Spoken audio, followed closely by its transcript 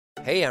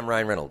Hey, I'm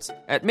Ryan Reynolds.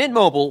 At Mint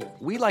Mobile,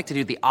 we like to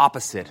do the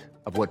opposite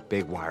of what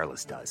Big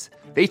Wireless does.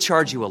 They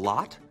charge you a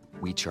lot,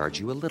 we charge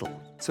you a little.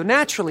 So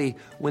naturally,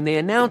 when they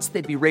announced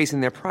they'd be raising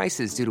their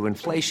prices due to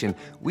inflation,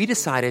 we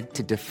decided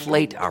to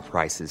deflate our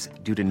prices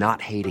due to not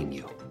hating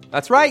you.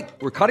 That's right.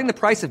 We're cutting the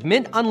price of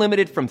Mint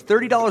Unlimited from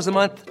 $30 a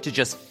month to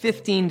just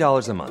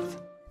 $15 a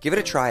month. Give it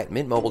a try at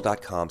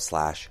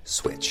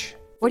mintmobile.com/switch.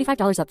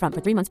 $45 up front for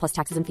 3 months plus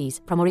taxes and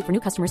fees. Promo rate for new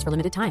customers for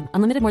limited time.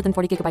 Unlimited more than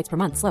 40 gigabytes per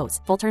month. Slows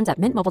full terms at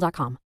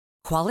mintmobile.com.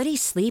 Quality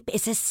sleep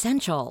is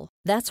essential.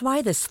 That's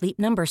why the Sleep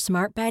Number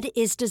Smart Bed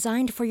is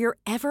designed for your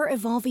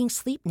ever-evolving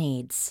sleep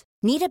needs.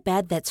 Need a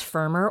bed that's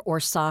firmer or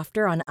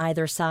softer on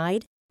either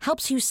side?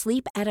 Helps you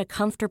sleep at a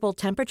comfortable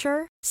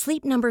temperature?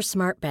 Sleep Number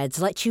Smart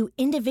Beds let you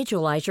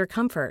individualize your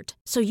comfort,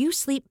 so you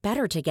sleep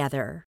better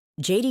together.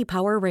 J.D.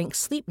 Power ranks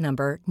Sleep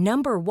Number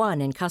number 1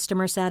 in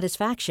customer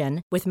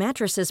satisfaction with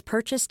mattresses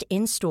purchased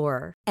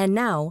in-store. And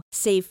now,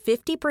 save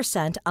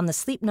 50% on the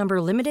Sleep Number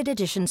Limited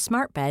Edition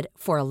Smart Bed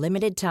for a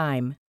limited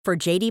time. For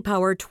J.D.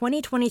 Power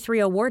 2023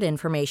 award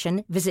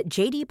information, visit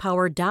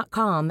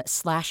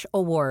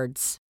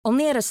jdpower.com/awards.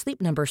 Only at a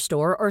Sleep Number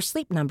store or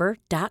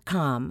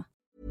sleepnumber.com.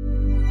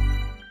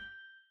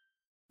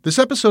 This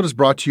episode is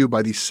brought to you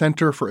by the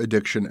Center for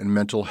Addiction and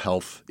Mental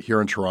Health here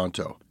in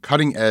Toronto.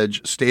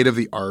 Cutting-edge,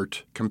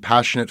 state-of-the-art,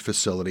 compassionate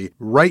facility.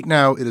 Right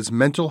now, it is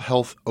Mental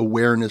Health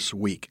Awareness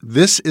Week.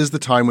 This is the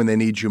time when they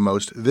need you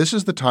most. This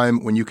is the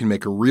time when you can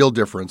make a real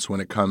difference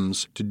when it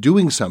comes to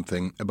doing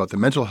something about the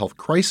mental health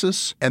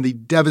crisis and the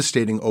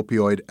devastating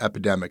opioid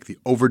epidemic, the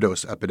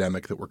overdose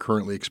epidemic that we're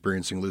currently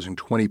experiencing, losing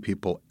 20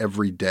 people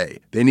every day.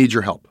 They need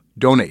your help.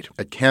 Donate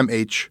at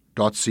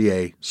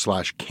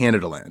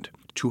camh.ca/Canadaland.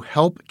 to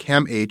help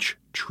CAMH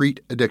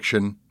treat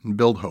addiction and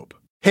build hope.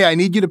 Hey, I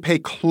need you to pay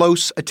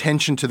close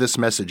attention to this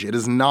message. It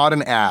is not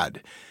an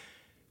ad.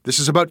 This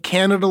is about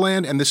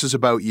Canadaland, and this is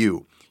about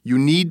you. You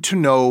need to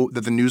know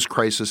that the news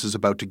crisis is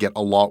about to get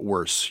a lot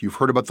worse. You've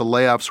heard about the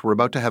layoffs. We're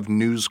about to have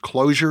news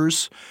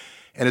closures,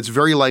 and it's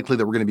very likely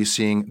that we're going to be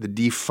seeing the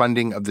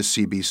defunding of the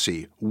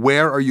CBC.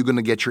 Where are you going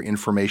to get your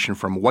information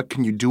from? What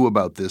can you do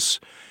about this?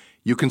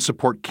 You can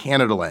support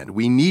Canadaland.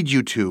 We need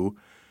you to.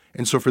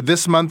 And so for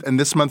this month and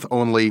this month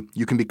only,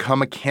 you can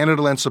become a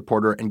Canadaland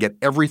supporter and get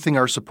everything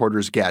our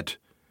supporters get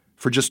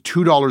for just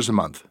 $2 a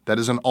month. That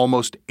is an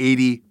almost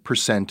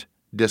 80%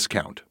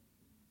 discount.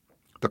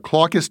 The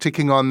clock is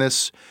ticking on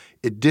this.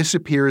 It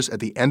disappears at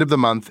the end of the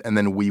month, and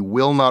then we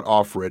will not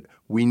offer it.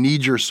 We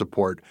need your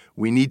support.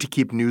 We need to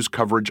keep news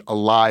coverage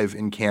alive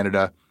in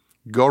Canada.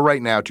 Go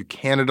right now to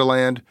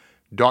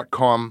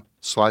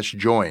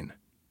canadaland.com/join.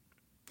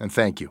 And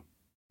thank you.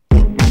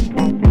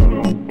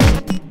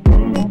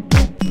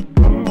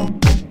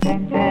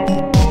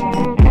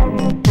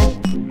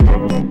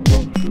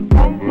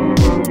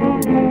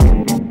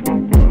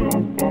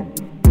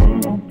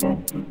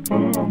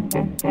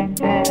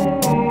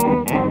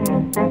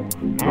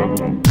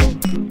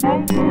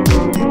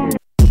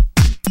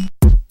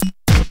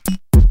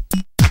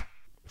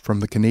 From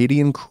the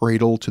Canadian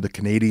cradle to the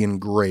Canadian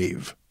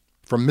grave,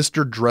 from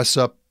Mr.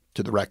 Dressup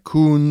to the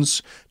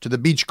raccoons to the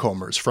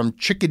beachcombers, from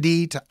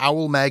Chickadee to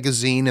Owl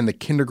Magazine and the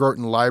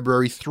kindergarten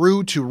library,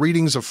 through to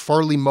readings of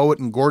Farley Mowat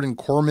and Gordon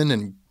Corman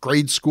in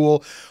grade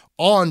school,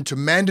 on to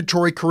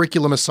mandatory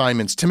curriculum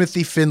assignments,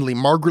 Timothy Findlay,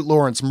 Margaret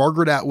Lawrence,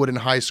 Margaret Atwood in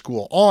high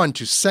school, on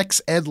to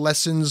sex ed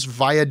lessons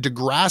via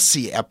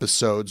Degrassi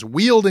episodes,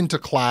 wheeled into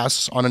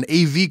class on an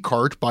AV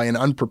cart by an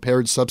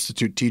unprepared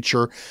substitute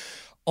teacher,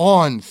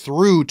 on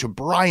through to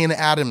Bryan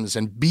Adams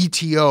and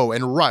BTO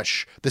and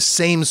Rush, the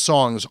same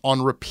songs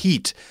on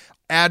repeat,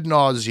 ad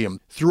nauseum,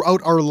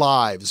 throughout our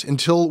lives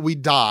until we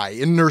die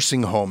in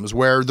nursing homes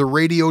where the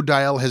radio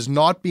dial has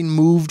not been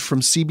moved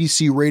from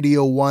CBC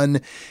Radio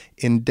 1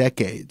 in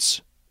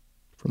decades.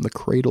 From the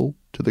cradle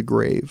to the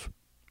grave,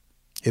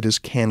 it is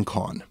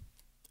CanCon.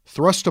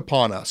 Thrust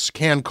upon us,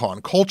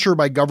 CanCon, culture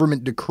by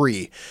government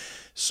decree.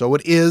 So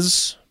it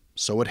is,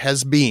 so it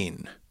has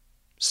been,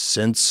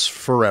 since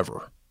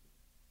forever.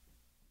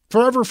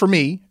 Forever for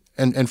me,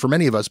 and for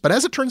many of us, but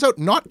as it turns out,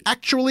 not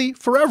actually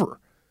forever.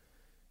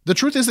 The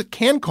truth is that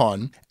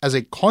CanCon, as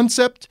a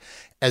concept,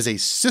 as a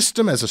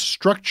system, as a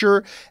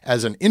structure,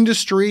 as an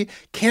industry,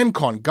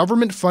 CanCon,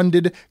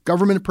 government-funded,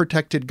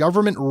 government-protected,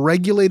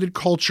 government-regulated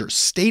culture,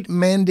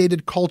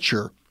 state-mandated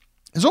culture,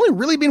 has only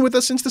really been with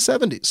us since the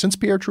 70s, since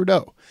Pierre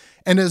Trudeau.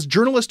 And as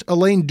journalist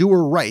Elaine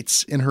Dewar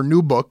writes in her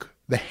new book,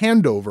 The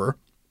Handover,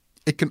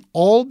 it can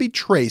all be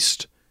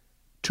traced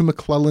to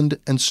McClelland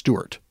and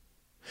Stewart,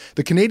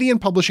 the Canadian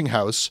publishing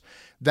house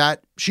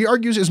that she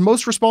argues is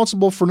most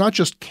responsible for not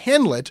just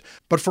CanLit,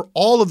 but for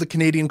all of the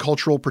Canadian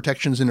cultural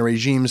protections and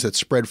regimes that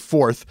spread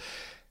forth.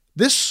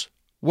 This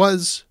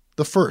was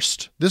the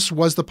first. This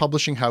was the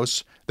publishing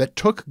house that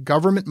took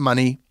government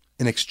money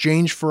in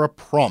exchange for a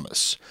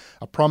promise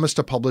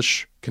to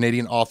publish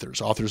Canadian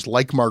authors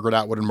like Margaret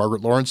Atwood and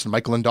Margaret Lawrence and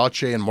Michael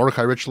Ondaatje and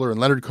Mordecai Richler and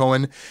Leonard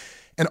Cohen,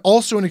 and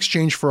also in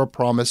exchange for a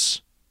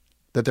promise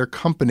that their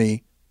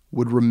company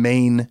would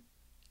remain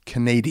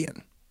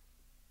Canadian.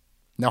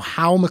 Now,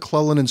 how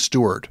McClelland and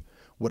Stewart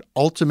would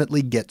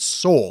ultimately get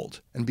sold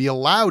and be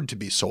allowed to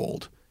be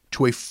sold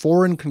to a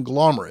foreign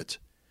conglomerate,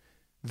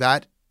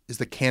 that is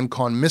the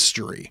CanCon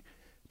mystery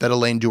that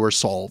Elaine Dewar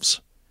solves.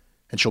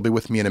 And she'll be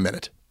with me in a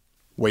minute.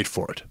 Wait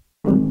for it.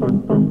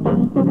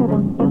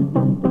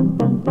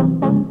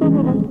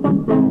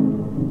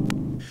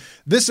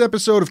 This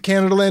episode of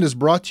Canadaland is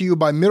brought to you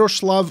by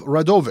Miroslav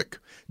Radovic,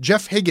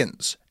 Jeff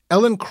Higgins,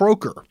 Ellen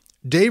Croker,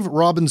 Dave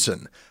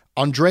Robinson,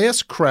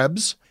 Andreas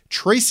Krebs,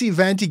 Tracy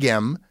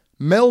Vantigem,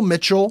 Mel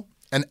Mitchell,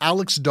 and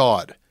Alex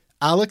Dodd.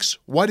 Alex,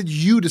 why did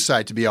you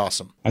decide to be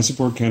awesome? I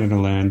support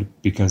Canadaland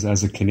because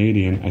as a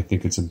Canadian, I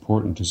think it's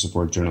important to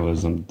support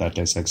journalism that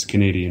dissects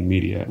Canadian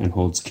media and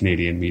holds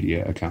Canadian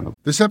media accountable.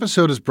 This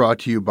episode is brought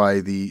to you by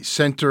the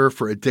Center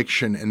for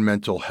Addiction and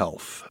Mental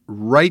Health.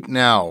 Right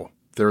now,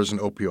 there is an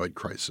opioid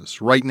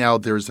crisis. Right now,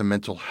 there is a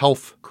mental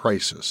health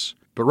crisis.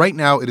 But right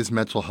now, it is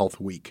Mental Health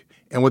Week.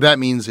 And what that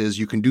means is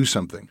you can do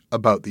something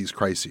about these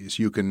crises.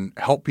 You can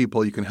help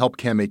people. You can help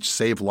CAMH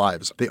save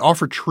lives. They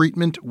offer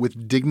treatment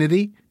with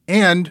dignity,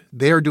 and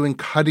they are doing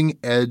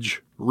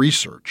cutting-edge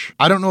research.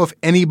 I don't know if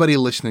anybody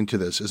listening to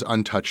this is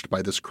untouched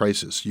by this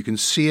crisis. You can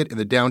see it in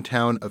the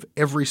downtown of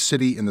every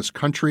city in this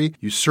country.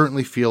 You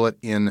certainly feel it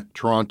in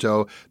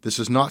Toronto. This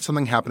is not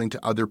something happening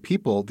to other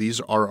people.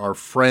 These are our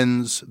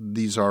friends.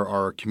 These are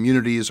our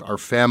communities, our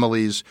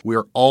families. We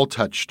are all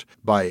touched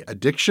by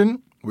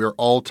addiction. We are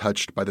all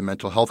touched by the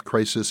mental health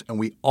crisis, and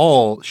we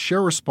all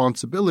share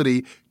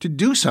responsibility to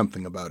do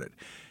something about it.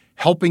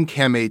 Helping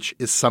CAMH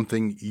is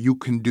something you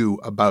can do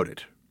about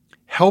it.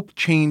 Help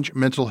change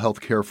mental health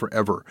care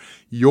forever.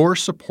 Your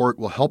support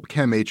will help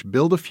CAMH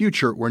build a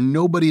future where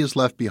nobody is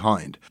left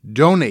behind.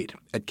 Donate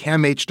at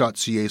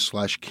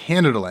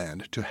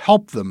camh.ca/Canadaland to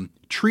help them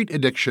treat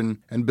addiction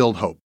and build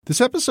hope.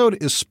 This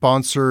episode is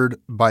sponsored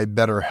by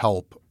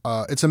BetterHelp.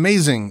 It's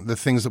amazing the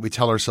things that we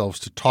tell ourselves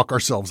to talk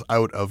ourselves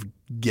out of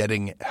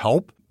getting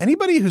help.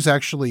 Anybody who's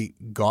actually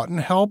gotten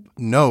help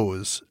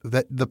knows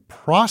that the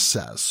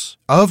process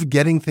of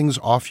getting things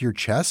off your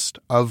chest,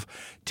 of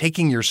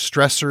taking your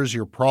stressors,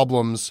 your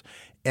problems,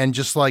 and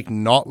just like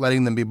not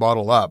letting them be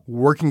bottled up,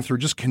 working through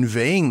just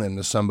conveying them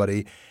to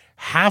somebody,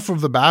 half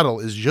of the battle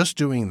is just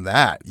doing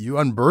that. You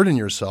unburden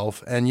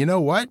yourself. And you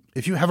know what?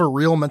 If you have a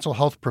real mental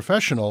health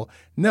professional,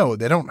 no,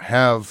 they don't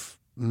have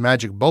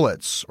magic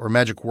bullets or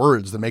magic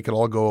words that make it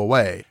all go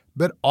away.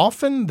 But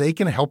often they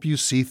can help you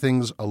see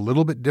things a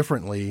little bit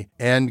differently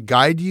and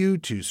guide you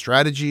to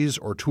strategies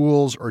or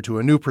tools or to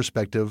a new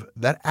perspective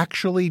that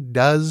actually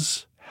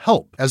does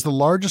help. As the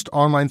largest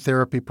online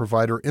therapy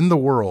provider in the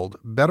world,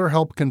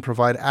 BetterHelp can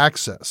provide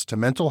access to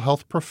mental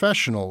health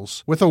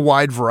professionals with a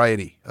wide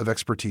variety of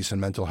expertise in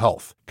mental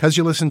health. Because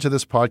you listen to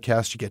this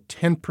podcast, you get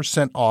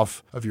 10%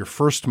 off of your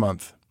first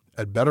month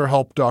at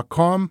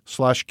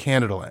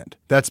betterhelp.com/Canadaland.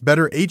 That's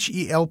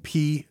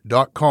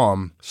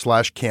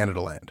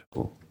betterhelp.com/Canadaland.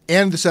 Cool.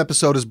 And this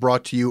episode is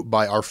brought to you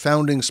by our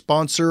founding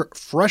sponsor,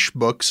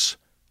 FreshBooks,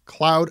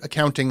 Cloud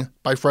Accounting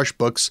by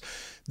FreshBooks.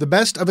 The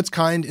best of its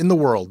kind in the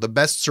world, the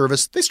best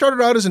service. They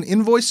started out as an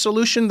invoice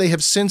solution. They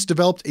have since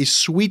developed a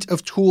suite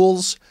of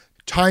tools,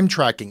 time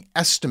tracking,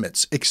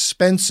 estimates,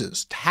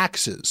 expenses,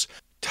 taxes,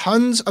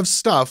 tons of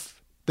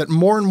stuff that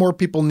more and more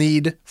people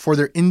need for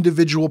their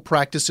individual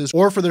practices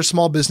or for their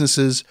small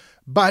businesses.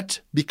 But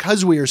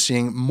because we are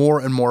seeing more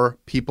and more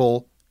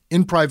people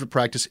in private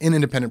practice, in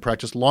independent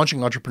practice, launching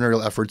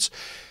entrepreneurial efforts,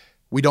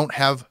 we don't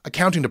have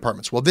accounting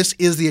departments. Well, this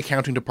is the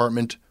accounting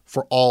department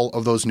for all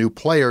of those new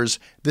players.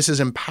 This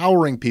is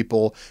empowering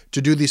people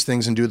to do these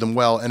things and do them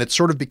well. And it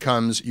sort of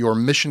becomes your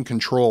mission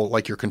control,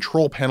 like your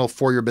control panel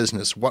for your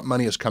business. What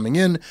money is coming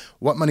in?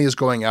 What money is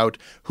going out?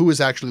 Who is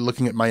actually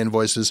looking at my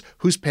invoices?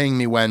 Who's paying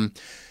me when?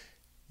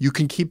 You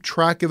can keep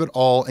track of it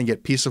all and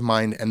get peace of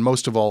mind, and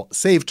most of all,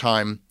 save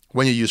time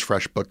when you use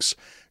FreshBooks.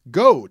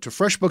 Go to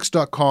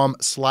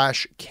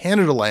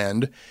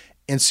freshbooks.com/Canadaland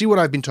and see what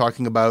I've been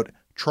talking about.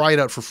 Try it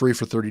out for free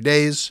for 30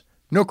 days.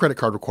 No credit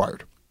card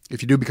required.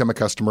 If you do become a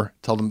customer,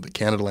 tell them that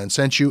Canadaland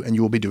sent you, and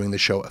you will be doing the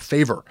show a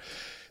favor.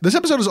 This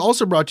episode is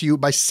also brought to you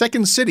by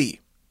Second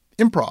City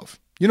Improv.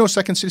 You know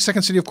Second City?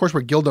 Second City, of course,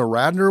 where Gilda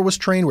Radner was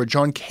trained, where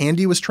John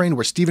Candy was trained,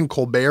 where Stephen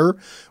Colbert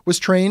was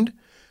trained.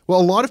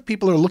 Well, a lot of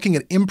people are looking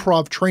at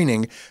improv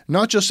training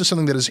not just as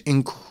something that is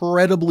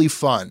incredibly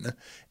fun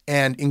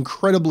and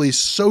incredibly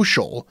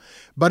social,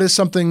 but as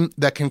something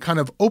that can kind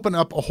of open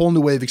up a whole new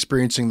way of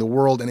experiencing the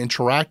world and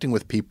interacting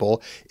with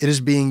people. It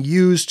is being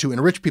used to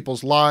enrich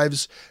people's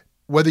lives,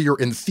 whether you're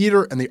in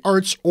theater and the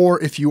arts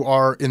or if you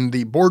are in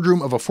the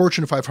boardroom of a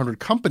Fortune 500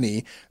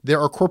 company. There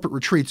are corporate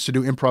retreats to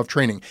do improv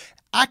training.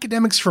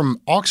 Academics from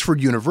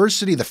Oxford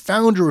University, the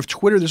founder of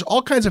Twitter, there's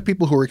all kinds of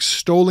people who are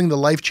extolling the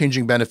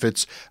life-changing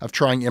benefits of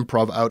trying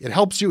improv out. It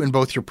helps you in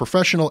both your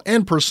professional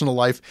and personal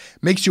life,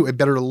 makes you a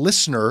better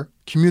listener,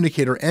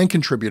 communicator, and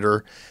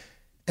contributor.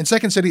 And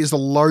Second City is the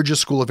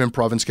largest school of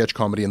improv and sketch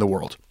comedy in the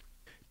world.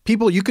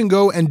 People, you can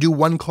go and do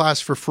one class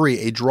for free,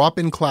 a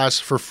drop-in class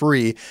for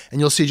free, and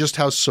you'll see just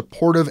how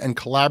supportive and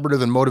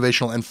collaborative and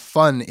motivational and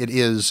fun it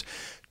is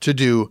to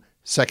do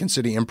Second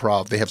City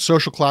Improv. They have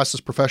social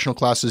classes, professional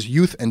classes,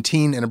 youth and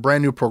teen, and a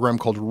brand new program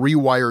called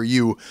Rewire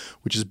You,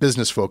 which is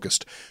business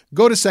focused.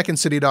 Go to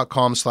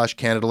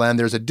secondcity.com/CanadaLand.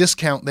 There's a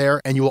discount there,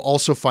 and you will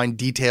also find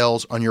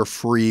details on your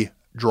free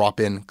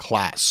drop-in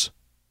class.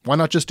 Why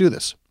not just do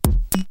this?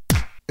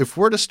 If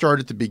we're to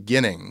start at the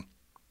beginning,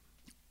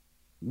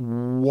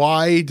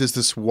 why does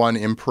this one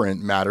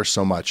imprint matter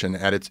so much? And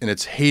in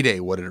its heyday,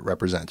 what did it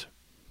represent?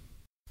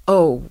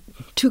 Oh,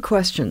 two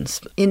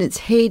questions. In its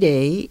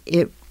heyday,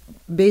 it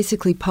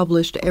basically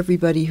published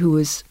everybody who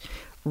was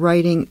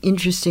writing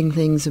interesting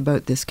things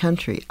about this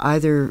country,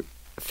 either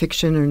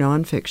fiction or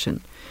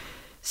nonfiction.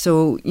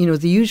 So,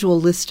 the usual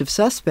list of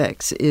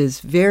suspects is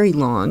very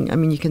long. I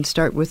mean, you can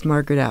start with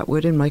Margaret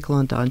Atwood and Michael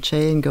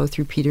Ondaatje and go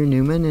through Peter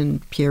Newman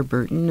and Pierre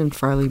Berton and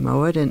Farley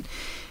Mowat and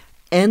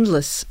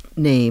endless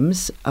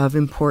names of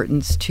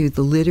importance to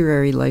the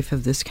literary life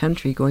of this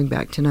country going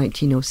back to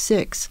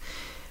 1906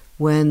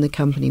 when the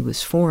company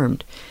was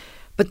formed.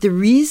 But the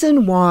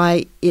reason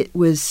why it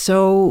was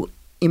so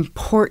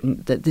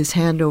important that this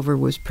handover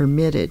was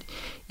permitted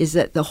is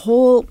that the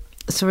whole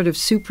sort of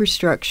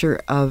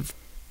superstructure of,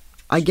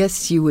 I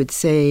guess you would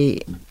say,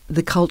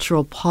 the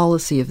cultural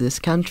policy of this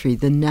country,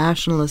 the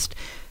nationalist,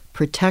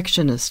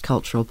 protectionist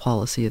cultural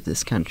policy of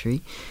this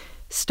country,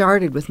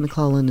 started with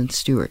McClellan and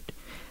Stewart.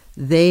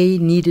 They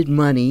needed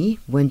money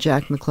when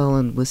Jack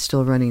McClellan was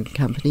still running the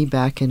company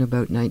back in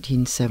about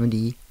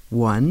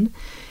 1971.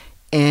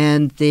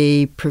 And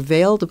they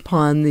prevailed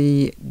upon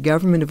the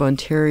government of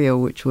Ontario,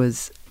 which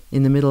was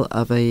in the middle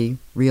of a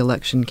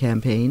re-election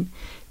campaign,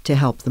 to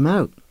help them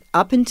out.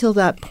 Up until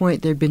that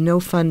point, there'd been no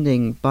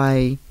funding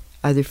by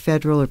either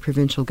federal or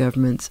provincial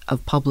governments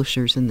of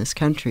publishers in this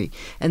country,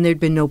 and there'd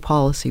been no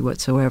policy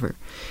whatsoever.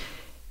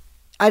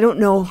 I don't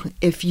know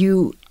if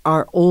you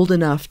are old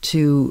enough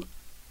to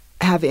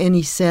have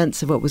any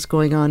sense of what was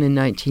going on in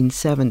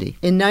 1970.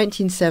 In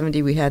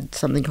 1970, we had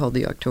something called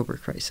the October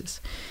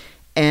Crisis.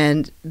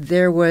 And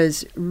there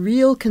was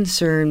real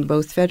concern,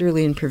 both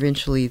federally and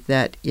provincially,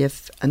 that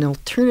if an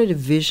alternative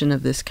vision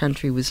of this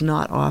country was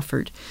not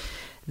offered,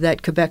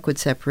 that Quebec would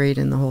separate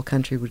and the whole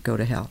country would go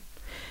to hell.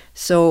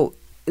 So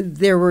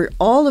there were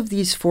all of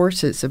these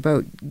forces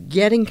about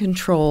getting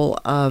control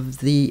of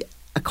the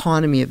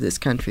economy of this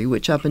country,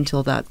 which up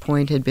until that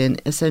point had been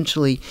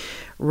essentially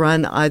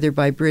run either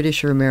by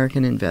British or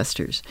American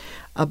investors,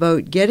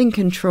 about getting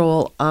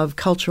control of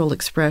cultural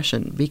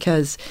expression,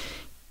 because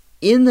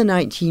in the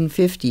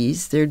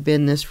 1950s, there'd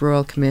been this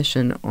Royal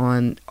Commission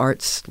on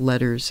arts,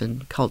 letters,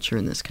 and culture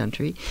in this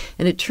country,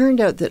 and it turned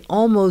out that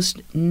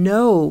almost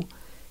no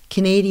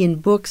Canadian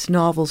books,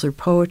 novels, or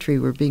poetry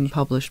were being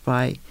published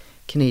by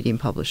Canadian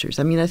publishers.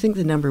 I mean, I think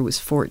the number was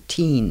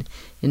 14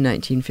 in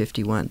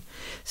 1951.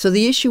 So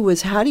the issue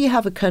was, how do you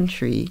have a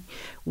country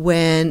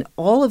when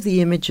all of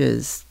the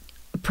images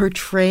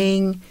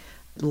portraying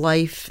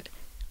life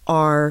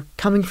are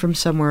coming from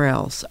somewhere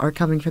else, are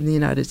coming from the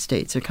United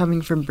States, are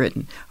coming from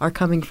Britain, are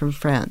coming from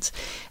France?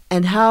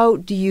 And how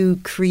do you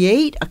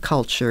create a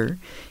culture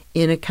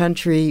in a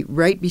country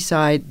right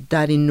beside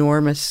that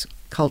enormous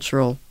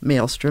cultural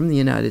maelstrom, the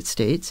United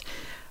States,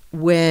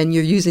 when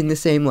you're using the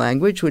same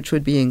language, which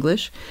would be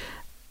English?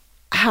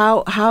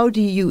 How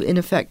do you, in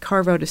effect,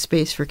 carve out a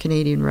space for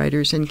Canadian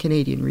writers and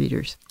Canadian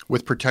readers?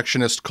 With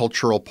protectionist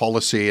cultural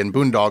policy and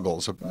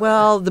boondoggles.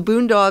 Well, the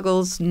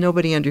boondoggles,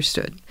 nobody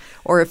understood.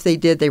 Or if they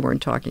did, they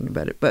weren't talking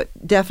about it. But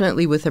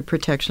definitely with a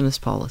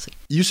protectionist policy.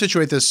 You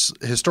situate this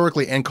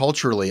historically and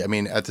culturally. I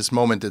mean, at this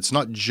moment, it's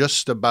not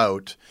just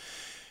about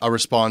a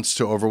response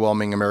to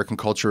overwhelming American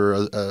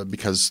culture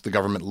because the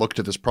government looked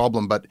at this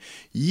problem, but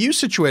you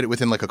situate it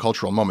within like a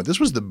cultural moment. This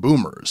was the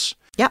boomers.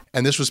 Yep.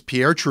 And this was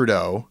Pierre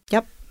Trudeau.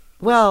 Yep.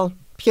 Well,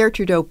 Pierre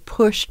Trudeau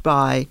pushed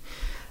by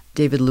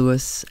David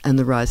Lewis and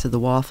the rise of the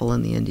waffle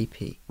and the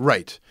NDP.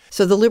 Right.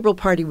 So the Liberal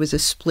Party was a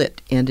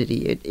split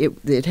entity.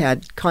 It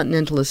had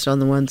Continentalists on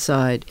the one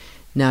side,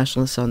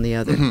 Nationalists on the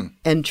other. Mm-hmm.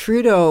 And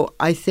Trudeau,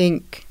 I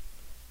think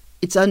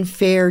it's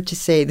unfair to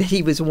say that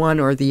he was one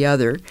or the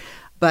other,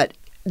 but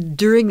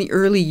during the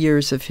early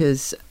years of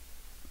his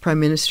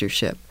prime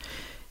ministership,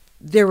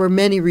 there were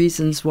many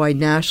reasons why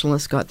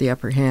nationalists got the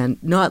upper hand,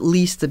 not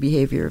least the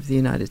behavior of the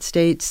United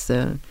States,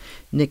 the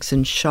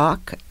Nixon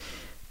shock,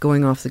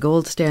 going off the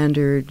gold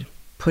standard,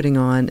 putting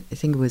on, I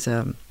think it was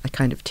a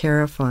kind of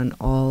tariff on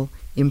all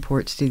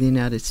imports to the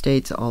United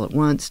States all at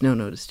once, no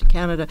notice to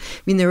Canada.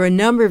 I mean, there were a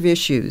number of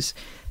issues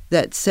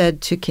that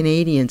said to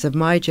Canadians of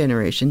my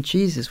generation,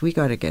 Jesus, we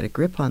got to get a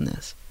grip on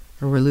this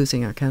or we're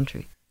losing our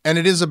country. And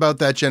it is about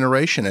that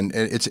generation. And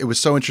it was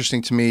so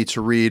interesting to me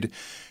to read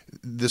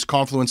this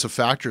confluence of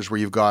factors where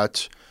you've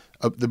got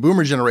the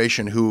boomer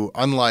generation who,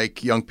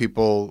 unlike young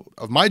people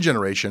of my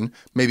generation,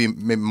 maybe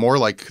more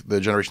like the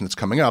generation that's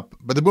coming up,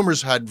 but the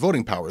boomers had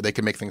voting power. They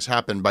could make things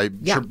happen by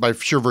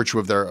sheer virtue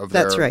of their...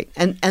 That's right.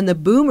 And the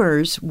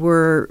boomers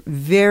were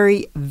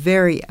very,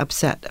 very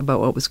upset about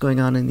what was going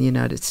on in the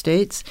United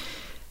States.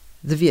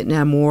 The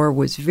Vietnam War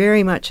was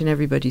very much in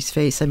everybody's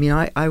face. I mean,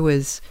 I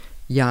was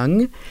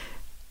young,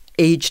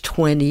 age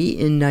 20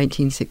 in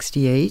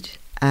 1968.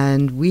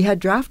 And we had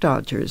draft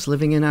dodgers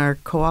living in our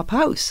co-op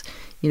house,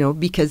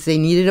 because they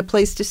needed a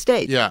place to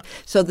stay. Yeah.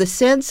 So the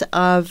sense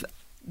of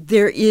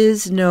there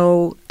is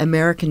no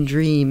American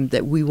dream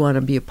that we want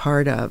to be a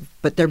part of,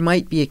 but there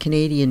might be a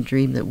Canadian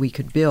dream that we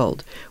could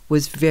build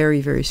was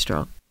very, very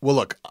strong. Well,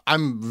 look,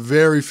 I'm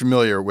very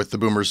familiar with the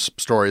Boomers'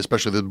 story,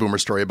 especially the Boomer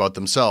story about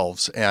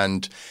themselves.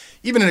 And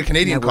even in a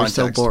Canadian context,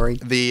 so boring.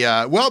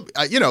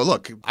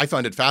 Look, I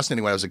found it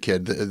fascinating when I was a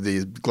kid,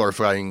 the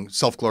glorifying,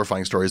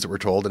 self-glorifying stories that were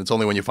told. And it's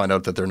only when you find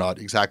out that they're not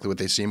exactly what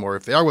they seem, or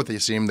if they are what they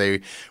seem,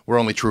 they were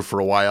only true for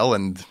a while,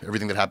 and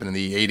everything that happened in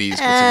the 80s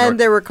gets ignored. And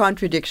there were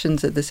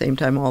contradictions at the same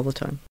time all the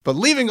time. But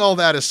leaving all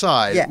that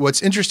aside,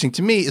 what's interesting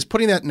to me is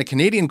putting that in a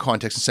Canadian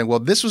context and saying, well,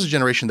 this was a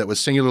generation that was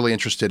singularly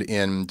interested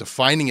in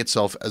defining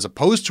itself as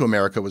opposed to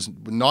America, was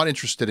not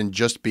interested in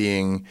just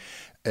being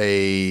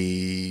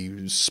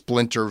a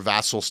splinter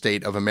vassal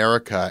state of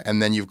America.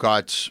 And then you've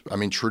got,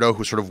 Trudeau,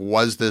 who sort of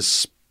was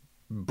this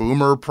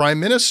boomer prime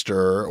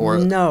minister, or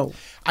no.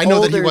 I know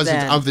that he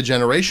wasn't of the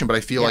generation, but I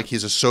feel like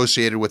he's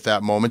associated with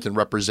that moment and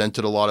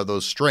represented a lot of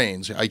those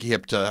strains.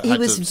 He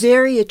was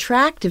very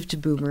attractive to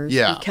boomers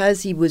Yeah.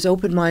 because he was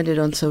open-minded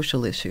on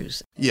social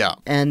issues. Yeah.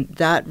 And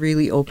that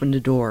really opened a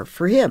door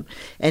for him.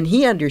 And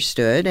he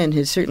understood,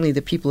 and certainly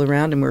the people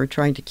around him who were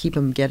trying to keep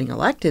him getting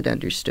elected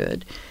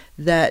understood,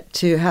 that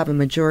to have a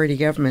majority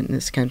government in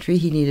this country,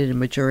 he needed a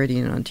majority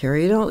in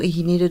Ontario.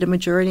 He needed a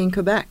majority in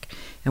Quebec.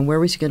 And where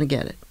was he going to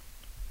get it?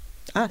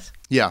 Us.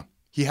 Yeah.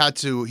 He had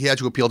to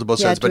appeal to both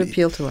sides. He had to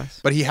appeal to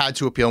us. But he had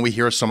to appeal, and we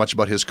hear so much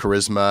about his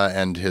charisma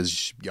and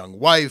his young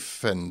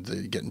wife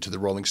and getting to the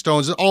Rolling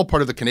Stones. It's all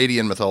part of the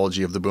Canadian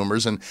mythology of the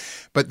Boomers.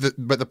 But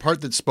the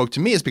part that spoke to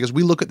me is because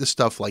we look at this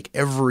stuff like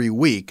every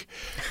week,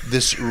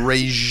 this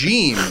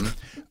regime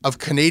of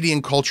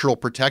Canadian cultural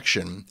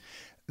protection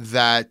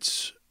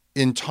that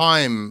in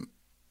time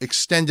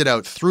extended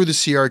out through the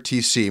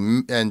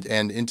CRTC and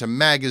into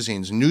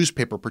magazines,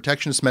 newspaper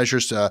protectionist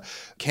measures,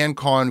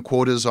 CanCon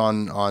quotas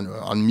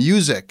on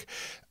music,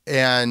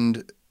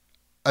 and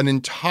an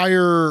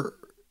entire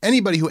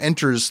anybody who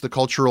enters the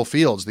cultural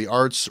fields, the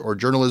arts or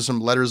journalism,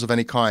 letters of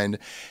any kind,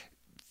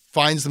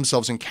 finds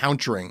themselves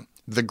encountering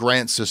the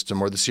grant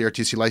system or the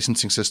CRTC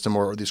licensing system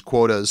or these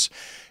quotas,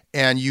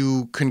 and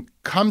you can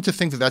come to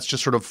think that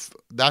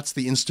that's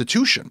the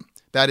institution.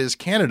 That is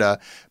Canada,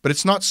 but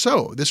it's not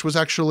so. This was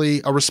actually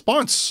a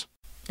response.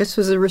 This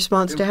was a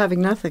response to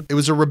having nothing. It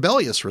was a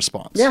rebellious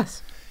response.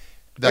 Yes.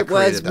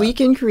 We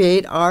can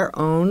create our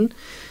own,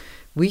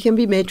 we can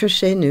be maître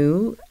chez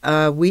nous.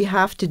 We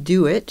have to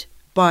do it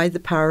by the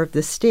power of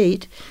the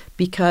state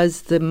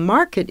because the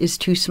market is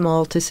too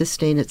small to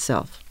sustain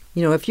itself.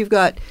 If you've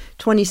got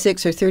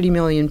 26 or 30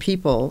 million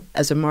people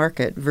as a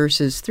market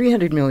versus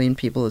 300 million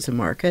people as a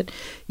market,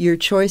 your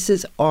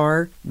choices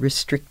are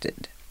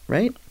restricted,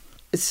 right?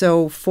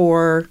 So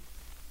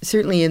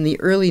certainly in the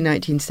early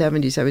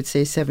 1970s, I would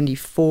say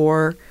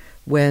 74,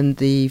 when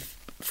the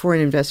Foreign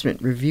Investment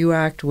Review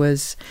Act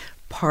was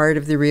part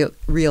of the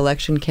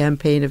re-election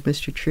campaign of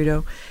Mr.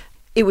 Trudeau,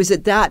 it was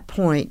at that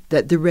point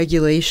that the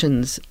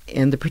regulations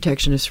and the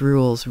protectionist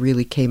rules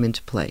really came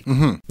into play.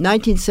 Mm-hmm.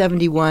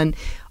 1971,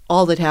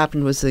 all that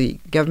happened was the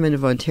government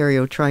of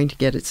Ontario, trying to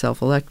get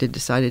itself elected,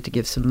 decided to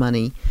give some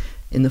money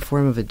in the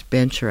form of a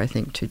debenture, I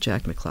think, to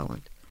Jack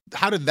McClelland.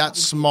 How did that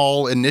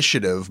small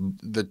initiative,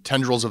 the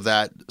tendrils of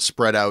that,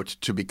 spread out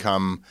to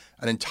become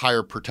an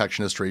entire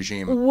protectionist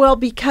regime? Well,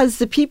 because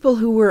the people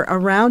who were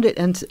around it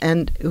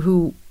and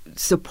who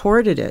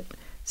supported it,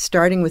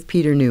 starting with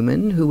Peter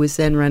Newman, who was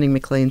then running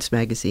Maclean's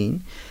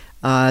magazine,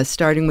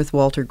 starting with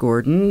Walter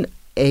Gordon,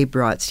 Abe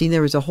Rothstein,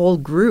 there was a whole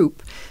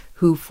group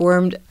who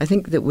formed, I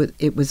think that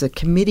it was a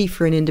Committee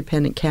for an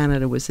Independent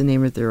Canada was the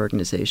name of their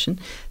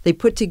organization. They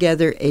put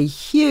together a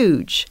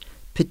huge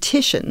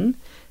petition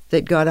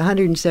that got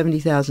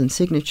 170,000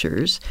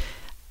 signatures,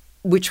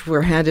 which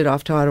were handed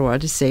off to Ottawa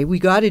to say, we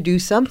got to do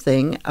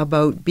something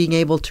about being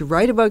able to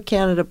write about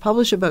Canada,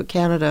 publish about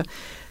Canada,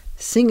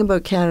 sing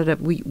about Canada.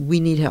 We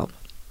need help.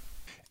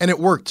 And it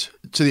worked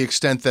to the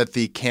extent that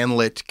the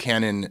CanLit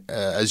canon,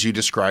 as you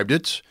described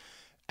it,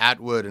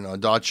 Atwood and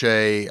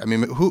Audace,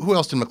 who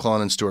else did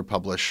McClelland and Stewart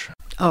publish?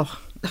 Oh,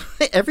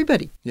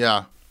 everybody.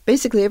 Yeah.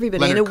 Basically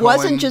everybody. Leonard and it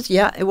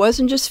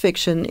wasn't just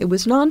fiction, it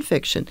was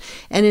nonfiction.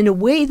 And in a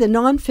way, the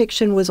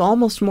nonfiction was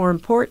almost more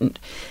important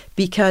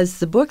because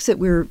the books that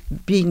were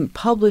being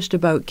published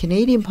about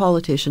Canadian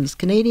politicians,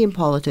 Canadian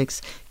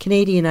politics,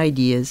 Canadian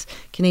ideas,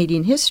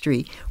 Canadian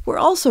history were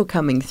also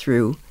coming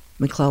through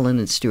McClelland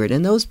and Stewart.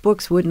 And those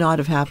books would not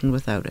have happened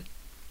without it.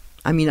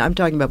 I'm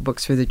talking about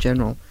books for the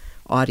general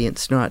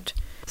audience, not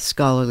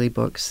scholarly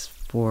books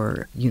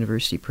for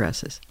university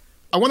presses.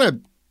 I want to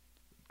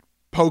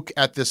poke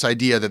at this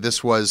idea that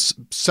this was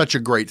such a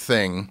great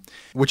thing,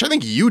 which I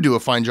think you do a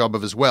fine job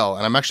of as well.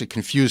 And I'm actually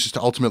confused as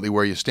to ultimately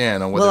where you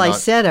stand on whether or not... Well, I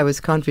said I was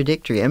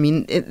contradictory.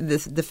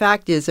 The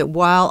fact is that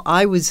while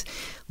I was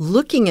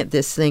looking at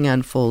this thing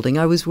unfolding,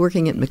 I was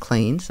working at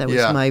Maclean's. That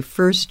was my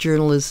first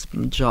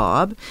journalism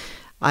job.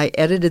 I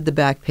edited the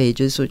back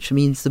pages, which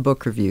means the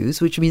book reviews,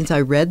 which means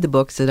I read the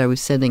books that I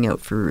was sending out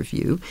for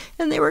review,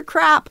 and they were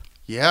crap.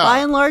 Yeah. By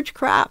and large,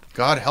 crap.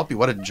 God help you,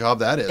 what a job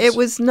that is. It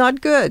was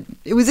not good.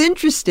 It was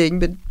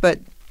interesting, but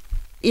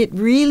it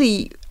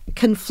really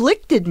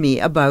conflicted me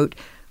about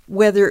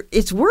whether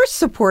it's worth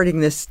supporting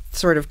this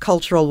sort of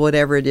cultural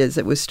whatever it is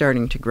that was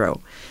starting to grow.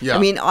 Yeah. I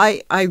mean,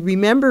 I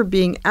remember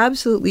being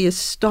absolutely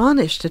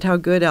astonished at how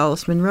good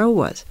Alice Munro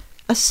was.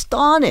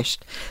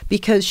 Astonished,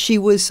 because she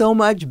was so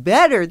much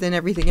better than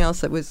everything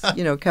else that was,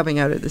 coming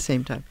out at the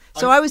same time.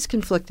 So I was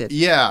conflicted.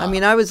 Yeah. I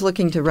mean, I was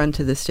looking to run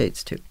to the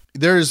States too.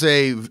 There's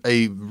a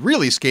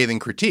really scathing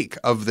critique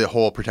of the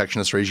whole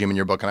protectionist regime in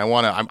your book, and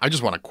I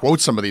just want to quote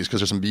some of these because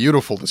there's some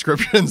beautiful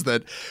descriptions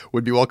that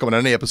would be welcome on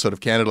any episode of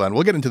Canadaland.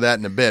 We'll get into that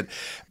in a bit.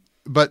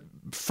 But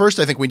first,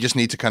 I think we just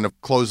need to kind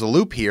of close the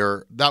loop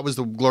here. That was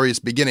the glorious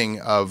beginning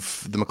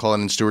of the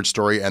McClellan and Stewart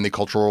story and the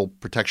cultural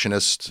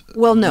protectionist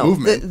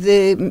movement.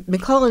 The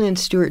McClellan and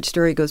Stewart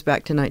story goes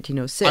back to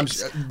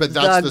 1906. But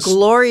that's the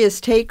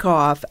glorious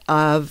takeoff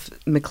of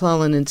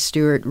McClellan and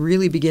Stewart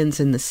really begins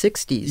in the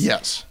 60s.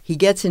 Yes. He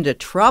gets into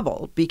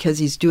trouble because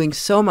he's doing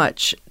so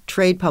much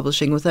trade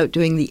publishing without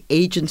doing the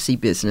agency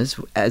business,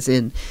 as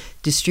in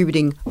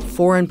distributing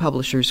foreign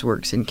publishers'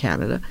 works in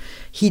Canada.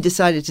 He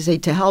decided to say,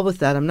 to hell with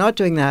that. I'm not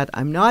doing that.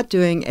 I'm not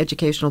doing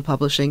educational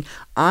publishing.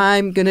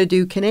 I'm going to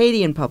do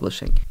Canadian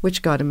publishing,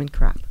 which got him in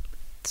crap.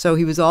 So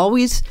he was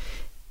always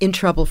in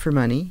trouble for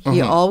money.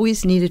 He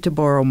always needed to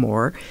borrow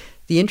more.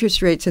 The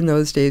interest rates in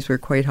those days were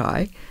quite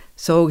high.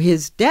 So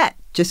his debt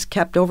just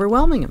kept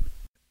overwhelming him.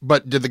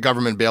 But did the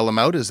government bail him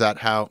out? Is that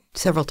how?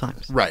 Several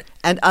times. Right.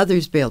 And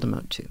others bailed him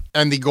out too.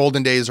 And the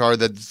golden days are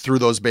that through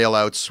those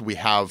bailouts, we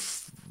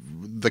have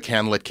the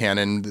CanLit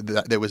canon.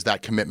 There was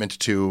that commitment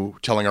to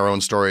telling our own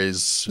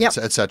stories, Yep.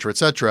 et cetera, et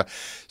cetera.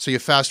 So you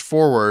fast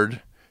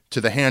forward to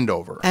the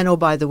handover. And oh,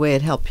 by the way,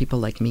 it helped people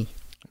like me.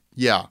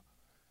 Yeah.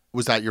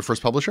 Was that your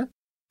first publisher?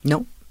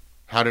 No.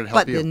 How did it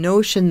help But you? the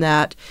notion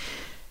that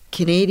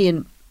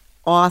Canadian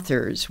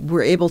authors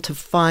were able to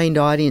find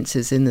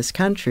audiences in this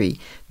country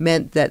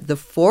meant that the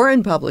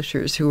foreign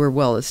publishers who were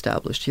well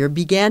established here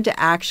began to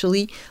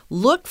actually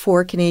look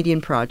for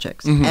Canadian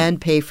projects and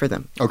pay for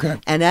them. Okay.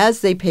 And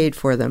as they paid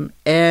for them,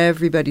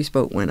 everybody's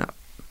boat went up.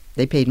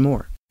 They paid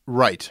more.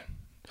 Right.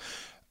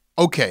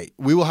 Okay.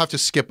 We will have to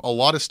skip a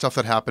lot of stuff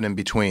that happened in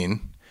between,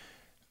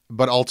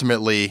 but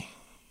ultimately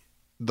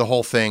the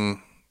whole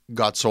thing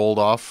got sold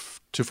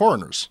off to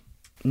foreigners.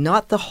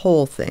 Not the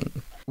whole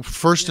thing.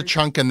 First a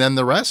chunk and then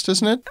the rest,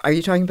 isn't it? Are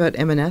you talking about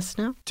M&S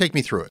now? Take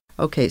me through it.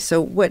 Okay,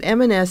 so what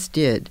M&S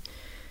did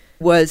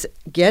was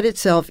get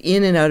itself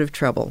in and out of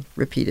trouble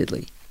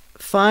repeatedly.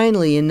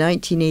 Finally, in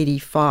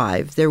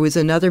 1985, there was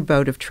another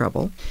bout of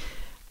trouble.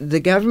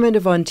 The government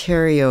of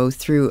Ontario,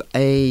 through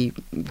a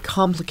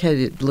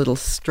complicated little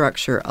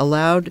structure,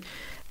 allowed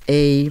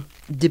a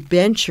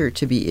debenture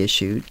to be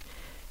issued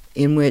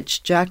in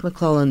which Jack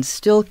McClellan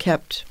still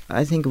kept,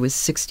 I think it was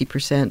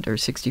 60% or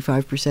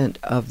 65%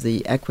 of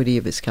the equity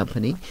of his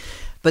company.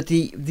 But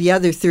the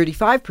other 35%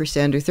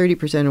 or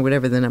 30% or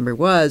whatever the number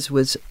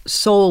was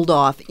sold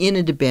off in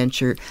a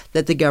debenture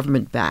that the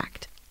government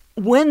backed.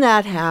 When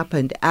that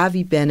happened,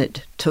 Avi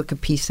Bennett took a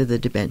piece of the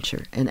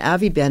debenture. And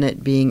Avi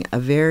Bennett, being a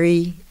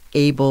very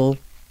able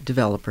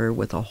developer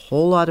with a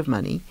whole lot of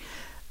money,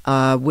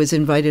 was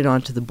invited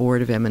onto the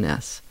board of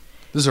M&S.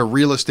 This is a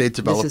real estate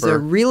developer. This is a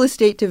real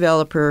estate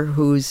developer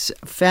whose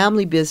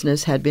family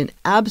business had been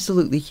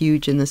absolutely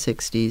huge in the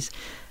 60s.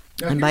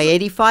 And by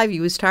 85, he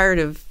was tired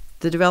of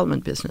the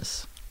development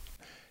business.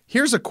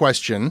 Here's a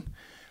question.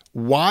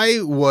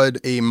 Why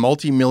would a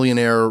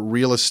multimillionaire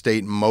real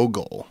estate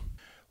mogul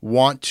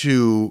want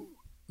to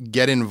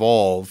get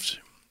involved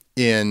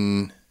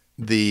in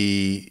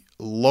the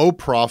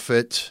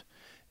low-profit,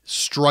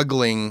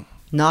 struggling...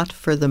 Not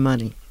for the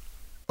money.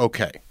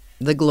 Okay.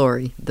 The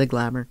glory, the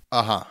glamour.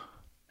 Uh-huh.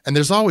 And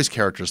there's always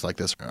characters like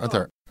this, aren't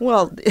there?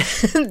 Well,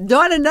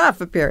 not enough,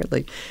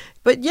 apparently.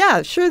 But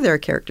yeah, sure, there are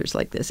characters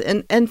like this.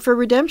 And for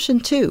redemption,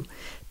 too,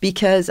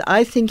 because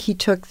I think he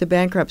took the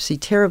bankruptcy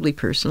terribly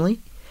personally,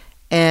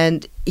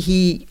 and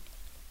he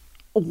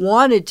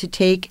wanted to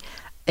take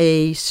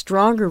a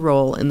stronger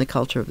role in the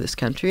culture of this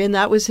country, and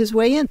that was his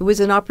way in. It was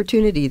an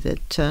opportunity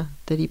that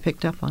he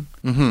picked up on.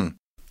 Mm-hmm.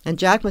 And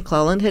Jack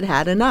McClellan had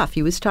had enough.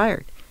 He was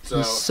tired.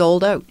 He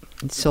sold out.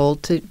 He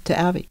sold to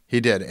Avi.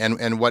 He did.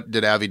 And what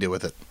did Avi do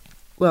with it?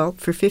 Well,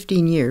 for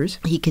 15 years,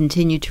 he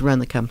continued to run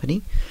the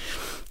company.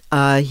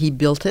 He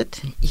built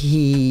it.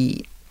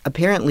 He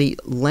apparently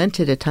lent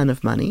it a ton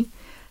of money.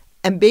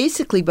 And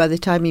basically, by the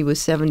time he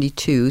was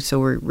 72, so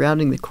we're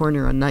rounding the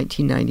corner on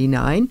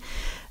 1999,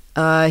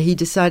 he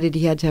decided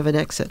he had to have an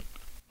exit.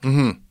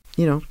 Mm-hmm.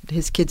 You know,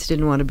 his kids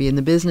didn't want to be in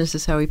the business,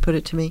 is how he put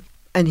it to me.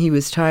 And he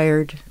was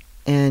tired,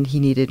 and he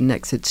needed an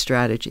exit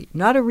strategy.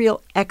 Not a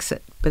real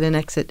exit, but an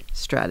exit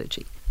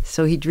strategy.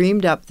 So he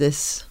dreamed up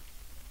this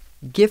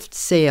gift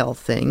sale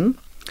thing,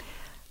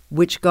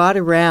 which got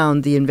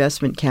around the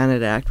Investment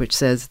Canada Act, which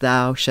says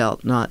thou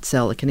shalt not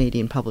sell a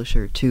Canadian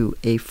publisher to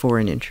a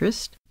foreign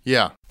interest.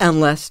 Yeah.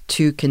 Unless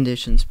two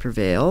conditions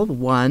prevail.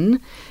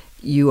 One,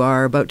 you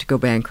are about to go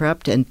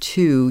bankrupt, and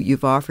two,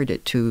 you've offered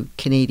it to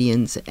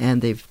Canadians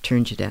and they've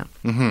turned you down.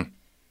 Mm-hmm.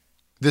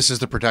 This is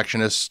the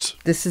protectionist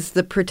This is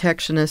the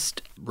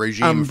protectionist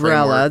regime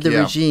umbrella, framework. the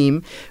Yeah.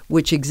 regime,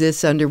 which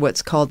exists under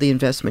what's called the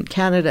Investment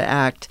Canada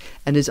Act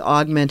and is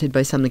augmented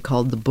by something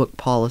called the Book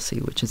Policy,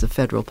 which is a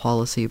federal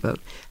policy about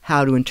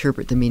how to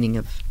interpret the meaning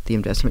of the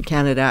Investment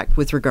Canada Act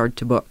with regard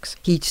to books.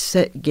 He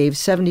gave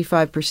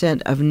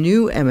 75% of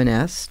new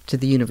M&S to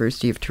the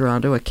University of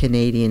Toronto, a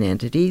Canadian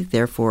entity,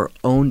 therefore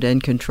owned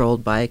and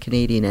controlled by a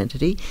Canadian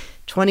entity,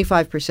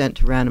 25%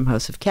 to Random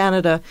House of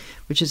Canada,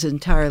 which is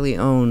entirely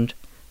owned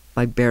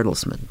by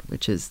Bertelsmann,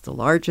 which is the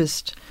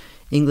largest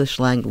English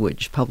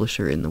language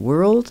publisher in the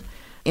world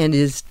and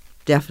is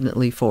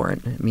definitely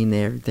foreign. I mean,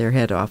 their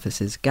head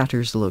office is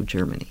Gütersloh,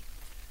 Germany.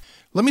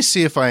 Let me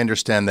see if I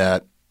understand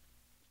that,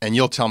 and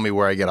you'll tell me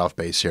where I get off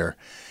base here.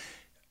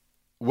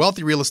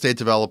 Wealthy real estate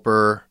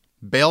developer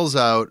bails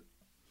out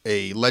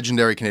a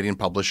legendary Canadian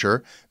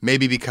publisher,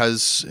 maybe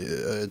because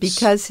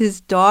Because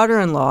his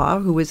daughter-in-law,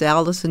 who was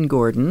Alison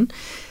Gordon,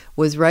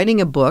 was writing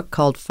a book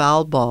called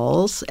Foul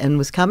Balls and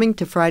was coming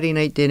to Friday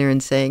night dinner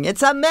and saying,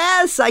 "It's a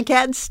mess. I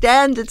can't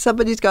stand it.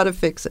 Somebody's got to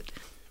fix it."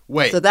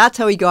 Wait. So that's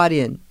how he got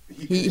in.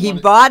 He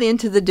bought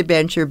into the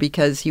debenture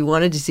because he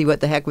wanted to see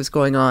what the heck was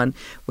going on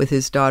with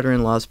his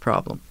daughter-in-law's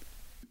problem.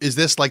 Is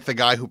this like the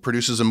guy who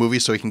produces a movie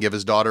so he can give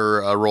his daughter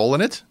a role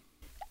in it?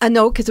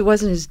 No, because it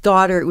wasn't his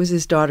daughter. It was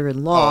his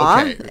daughter-in-law.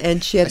 Oh, okay.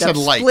 And she I ended up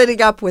said like.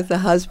 splitting up with the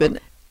husband.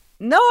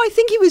 No, I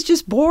think he was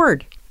just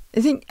bored.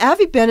 I think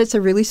Avi Bennett's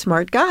a really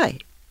smart guy.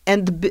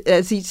 And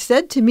as he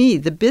said to me,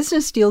 the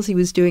business deals he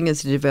was doing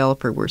as a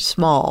developer were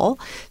small.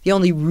 The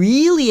only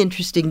really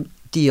interesting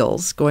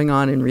deals going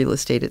on in real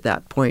estate at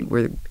that point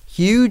were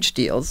huge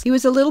deals. He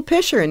was a little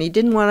pisher and he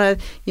didn't want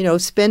to,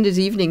 spend his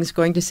evenings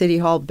going to City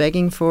Hall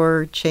begging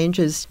for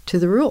changes to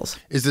the rules.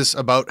 Is this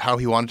about how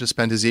he wanted to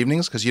spend his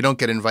evenings? Because you don't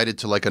get invited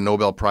to like a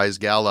Nobel Prize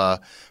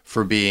gala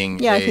for being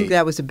Yeah, I think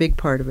that was a big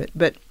part of it.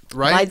 But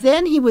Right? by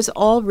then he was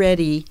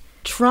already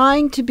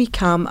trying to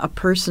become a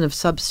person of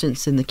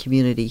substance in the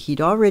community.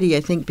 He'd already,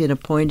 I think, been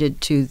appointed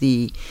to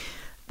the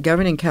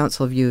Governing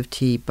Council of U of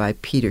T by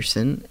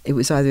Peterson. It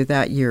was either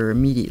that year or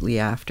immediately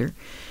after.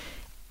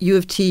 U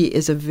of T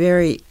is a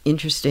very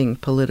interesting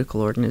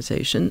political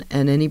organization,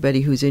 and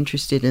anybody who's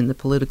interested in the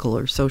political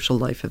or social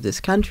life of this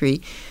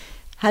country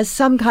has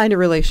some kind of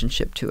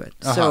relationship to it.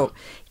 So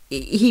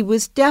he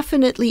was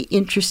definitely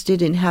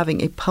interested in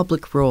having a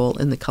public role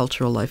in the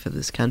cultural life of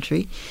this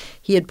country.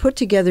 He had put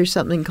together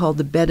something called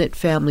the Bennett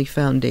Family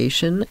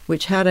Foundation,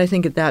 which had, I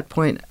think at that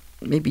point,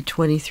 maybe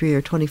 23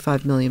 or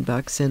 25 million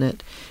bucks in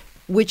it,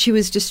 which he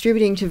was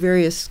distributing to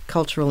various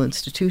cultural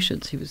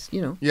institutions. He was,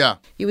 Yeah.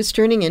 he was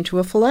turning into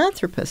a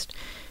philanthropist,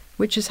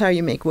 which is how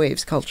you make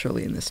waves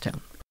culturally in this town.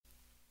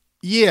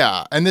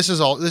 Yeah, and this is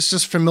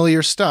just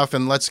familiar stuff,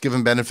 and let's give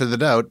him benefit of the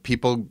doubt.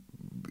 People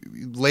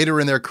later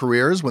in their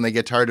careers, when they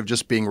get tired of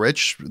just being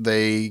rich,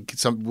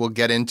 some will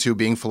get into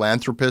being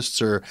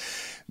philanthropists or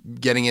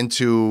getting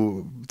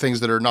into things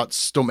that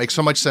don't make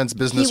so much sense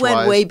business-wise. He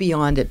went way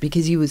beyond it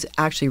because he was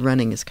actually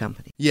running his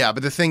company. Yeah,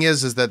 but the thing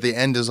is that the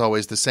end is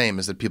always the same,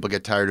 is that people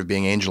get tired of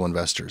being angel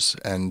investors.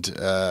 And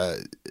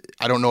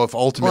I don't know if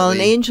ultimately... Well,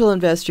 an angel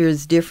investor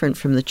is different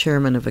from the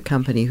chairman of a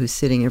company who's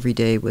sitting every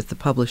day with the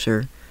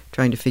publisher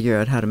trying to figure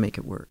out how to make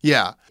it work.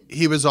 Yeah,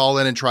 he was all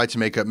in and tried to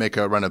make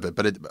a run of it.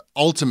 But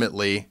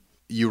ultimately,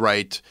 you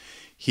write,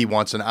 he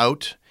wants an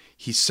out.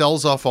 He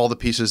sells off all the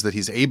pieces that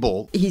he's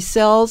able. He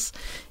sells,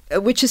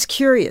 which is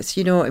curious.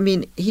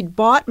 He'd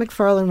bought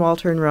McFarlane,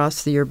 Walter, and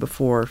Ross the year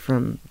before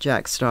from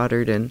Jack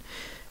Stoddard and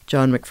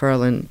John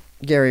McFarlane,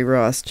 Gary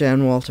Ross,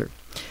 Jan Walter.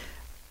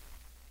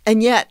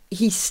 And yet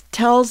he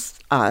tells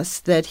us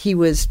that he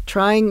was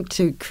trying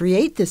to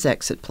create this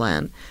exit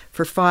plan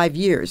for 5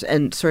 years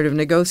and sort of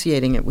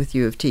negotiating it with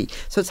U of T.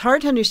 So it's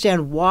hard to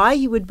understand why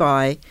he would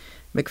buy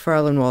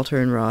McFarlane, Walter,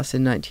 and Ross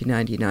in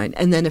 1999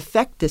 and then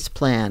effect this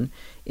plan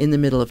in the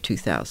middle of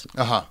 2000.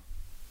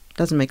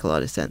 Doesn't make a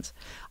lot of sense.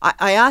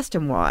 I asked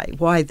him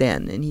why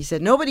then, and he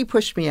said, nobody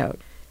pushed me out.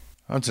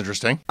 That's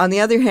interesting. On the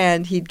other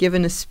hand, he'd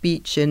given a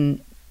speech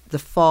in the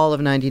fall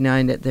of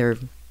 99 at their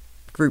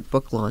group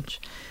book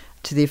launch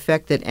to the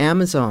effect that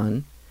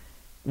Amazon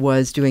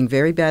was doing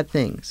very bad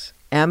things.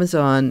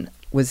 Amazon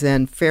was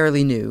then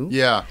fairly new.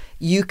 Yeah.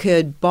 You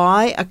could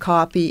buy a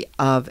copy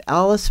of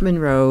Alice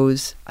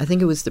Munro's, I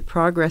think it was The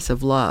Progress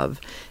of Love,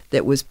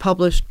 that was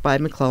published by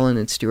McClellan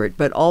and Stewart,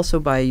 but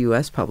also by a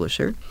U.S.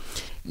 publisher.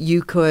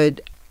 You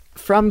could,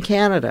 from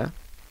Canada,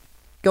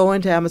 go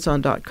into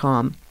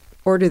Amazon.com,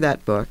 order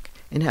that book,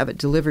 and have it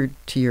delivered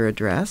to your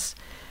address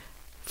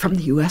from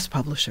the U.S.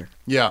 publisher.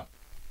 Yeah.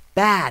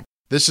 Bad.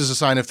 This is a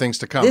sign of things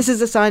to come. This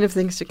is a sign of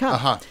things to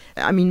come.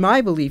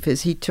 My belief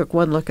is he took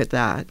one look at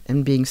that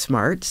and being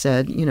smart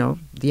said,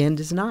 the end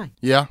is nigh.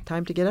 Yeah.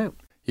 Time to get out.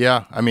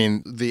 Yeah.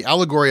 The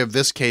allegory of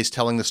this case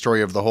telling the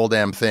story of the whole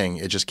damn thing,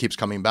 it just keeps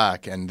coming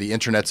back. And the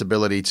internet's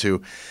ability to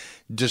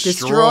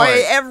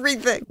destroy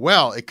everything.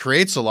 Well, it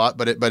creates a lot,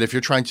 but if you're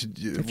trying to...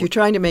 If you're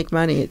trying to make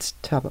money, it's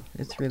tough.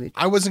 It's really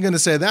tough. I wasn't going to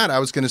say that. I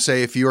was going to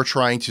say if you're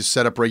trying to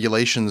set up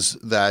regulations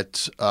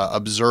that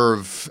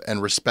observe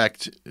and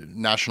respect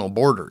national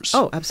borders.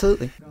 Oh,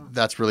 absolutely.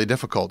 That's really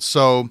difficult.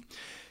 So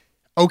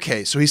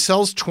Okay, so he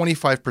sells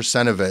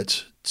 25% of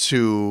it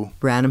to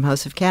Random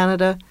House of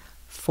Canada,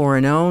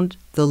 foreign-owned,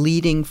 the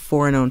leading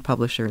foreign-owned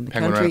publisher in the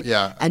Penguin country, Random,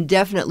 yeah. and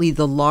definitely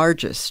the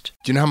largest.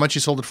 Do you know how much he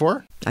sold it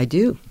for? I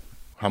do.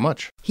 How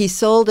much? He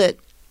sold it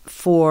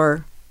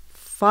for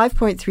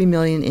 $5.3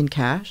 million in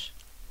cash,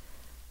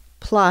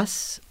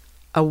 plus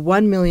a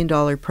 $1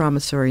 million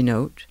promissory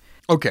note.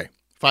 Okay,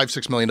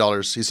 $6 million.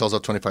 He sells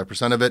out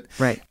 25% of it.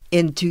 Right.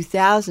 In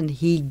 2000,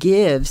 he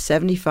gives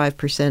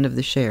 75% of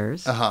the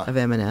shares of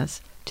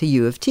M&S to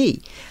U of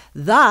T.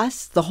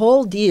 Thus, the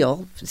whole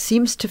deal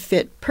seems to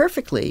fit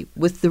perfectly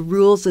with the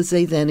rules as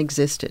they then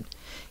existed.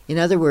 In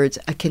other words,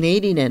 a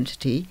Canadian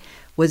entity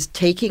was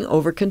taking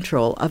over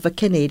control of a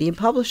Canadian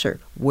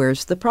publisher.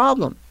 Where's the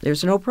problem?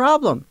 There's no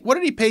problem. What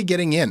did he pay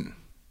getting in?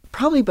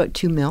 Probably about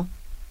 $2 million.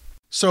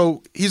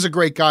 So he's a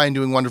great guy and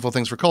doing wonderful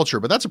things for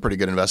culture, but that's a pretty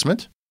good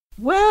investment.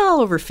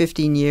 Well, over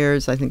 15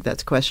 years, I think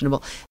that's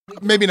questionable.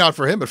 Maybe not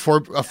for him, but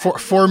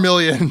 $4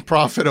 million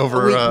profit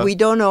over... We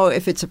don't know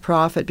if it's a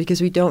profit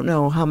because we don't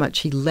know how much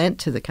he lent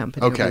to the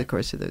company over the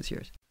course of those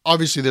years.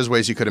 Obviously, there's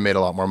ways he could have made a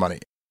lot more money.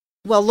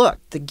 Well, look,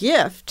 the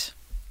gift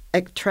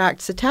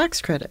attracts a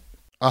tax credit.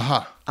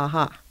 Of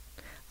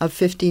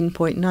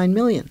 $15.9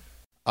 million.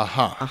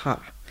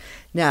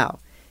 Now,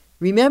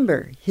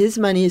 remember, his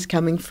money is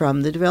coming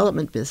from the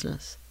development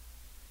business.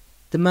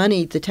 The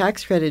money, the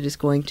tax credit is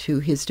going to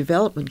his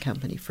development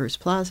company, First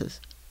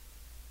Plazas.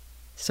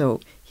 So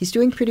he's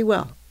doing pretty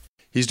well.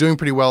 He's doing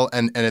pretty well.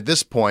 And at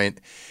this point,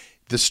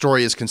 the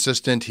story is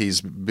consistent. He's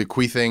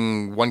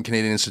bequeathing one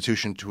Canadian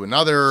institution to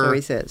another. So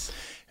he says.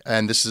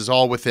 And this is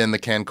all within the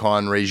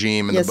CanCon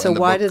regime. And so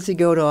why does he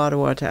go to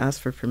Ottawa to ask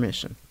for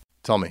permission?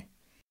 Tell me.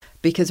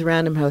 Because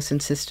Random House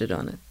insisted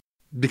on it.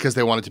 Because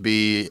they wanted to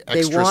be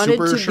extra They wanted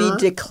super to sure?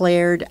 be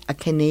declared a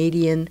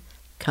Canadian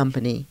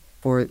company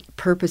for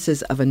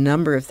purposes of a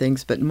number of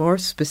things, but more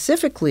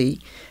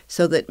specifically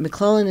so that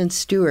McClellan and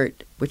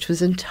Stewart, which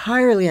was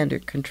entirely under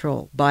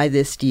control by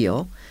this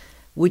deal,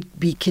 would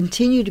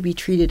continue to be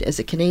treated as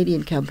a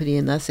Canadian company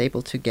and thus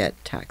able to get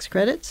tax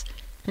credits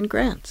and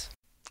grants.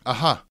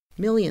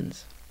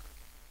 Millions.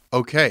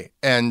 Okay.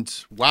 And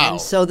wow.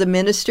 And so the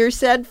minister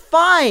said,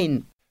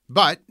 fine.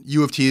 But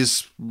U of T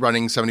is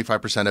running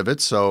 75% of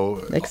it,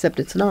 so... Except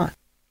it's not.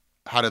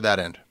 How did that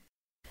end?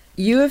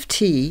 U of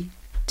T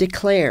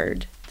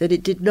declared that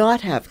it did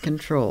not have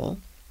control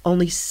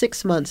only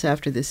 6 months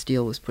after this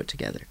deal was put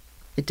together.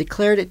 It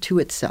declared it to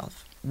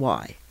itself.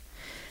 Why?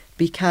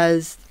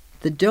 Because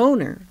the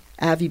donor,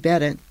 Avi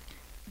Bennett,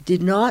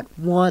 did not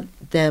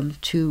want them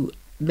to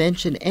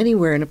mention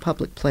anywhere in a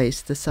public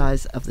place the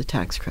size of the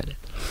tax credit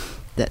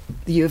that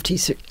the U of T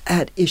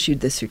had issued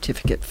the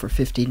certificate for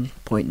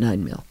 $15.9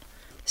 million.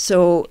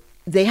 So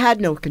they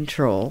had no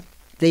control.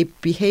 They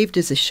behaved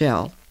as a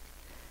shell.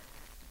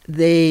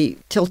 They,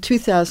 till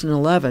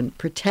 2011,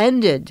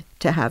 pretended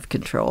to have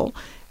control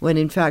when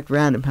in fact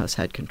Random House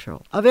had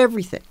control of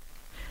everything,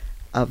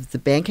 of the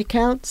bank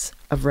accounts,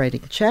 of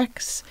writing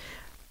checks,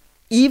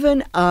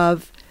 even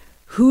of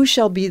who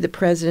shall be the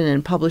president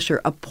and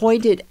publisher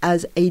appointed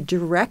as a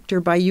director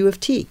by U of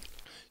T.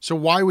 So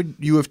why would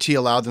U of T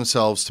allow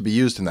themselves to be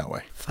used in that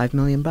way? $5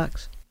 million.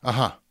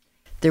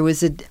 There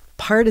was a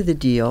part of the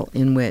deal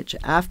in which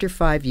after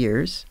 5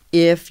 years,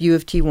 if U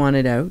of T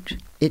wanted out,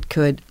 it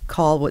could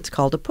call what's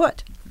called a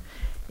put.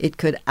 It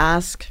could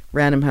ask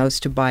Random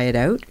House to buy it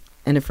out,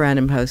 and if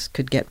Random House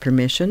could get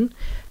permission,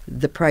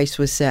 the price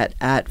was set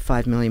at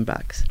 $5 million.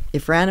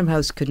 If Random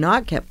House could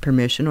not get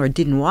permission or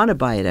didn't want to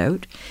buy it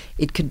out,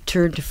 it could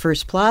turn to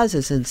First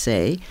Plazas and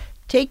say,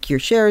 take your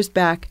shares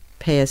back,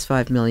 pay us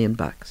 $5 million.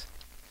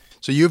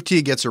 So U of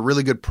T gets a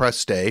really good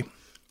press day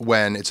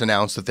when it's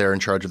announced that they're in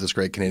charge of this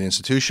great Canadian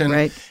institution.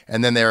 Right.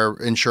 And then they're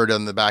insured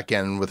on the back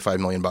end with $5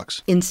 million.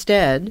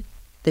 Instead,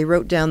 they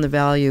wrote down the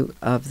value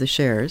of the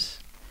shares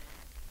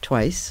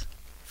twice,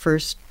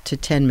 first to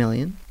 $10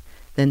 million,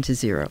 then to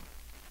 $0.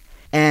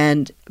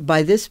 And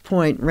by this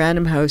point,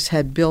 Random House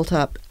had built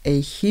up a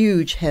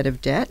huge head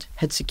of debt,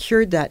 had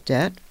secured that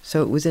debt,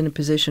 so it was in a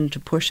position to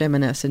push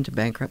M&S into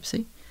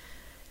bankruptcy,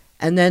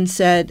 and then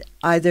said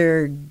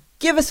either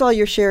give us all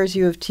your shares,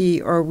 U of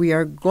T, or we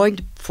are going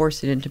to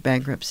force it into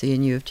bankruptcy.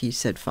 And U of T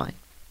said fine.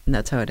 And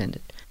that's how it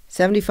ended.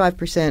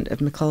 75%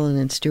 of McClellan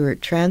and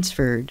Stewart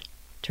transferred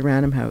to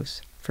Random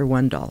House for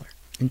 $1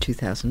 in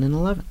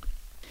 2011.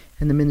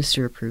 And the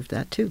minister approved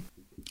that too.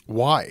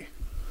 Why?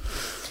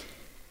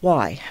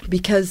 Why?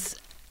 Because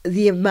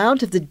the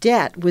amount of the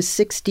debt was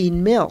 $16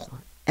 million.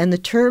 And the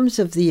terms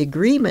of the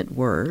agreement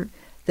were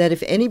that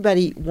if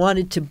anybody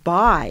wanted to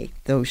buy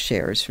those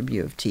shares from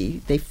U of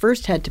T, they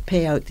first had to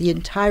pay out the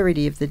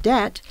entirety of the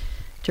debt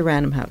to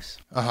Random House.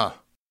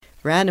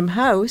 Random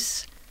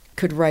House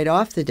could write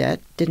off the debt,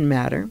 didn't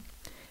matter.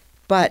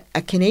 But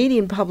a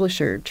Canadian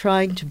publisher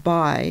trying to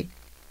buy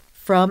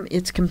from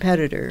its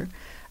competitor,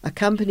 a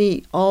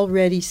company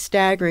already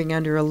staggering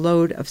under a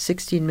load of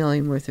 $16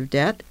 million worth of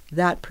debt,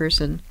 that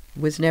person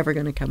was never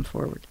going to come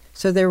forward.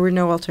 So there were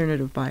no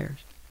alternative buyers.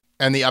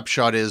 And the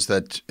upshot is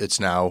that it's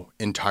now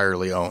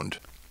entirely owned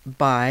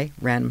by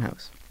Random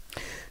House.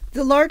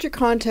 The larger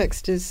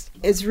context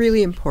is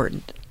really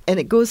important, and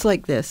it goes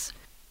like this.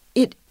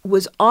 It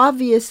was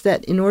obvious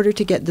that in order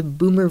to get the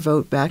boomer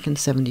vote back in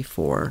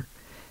 1974,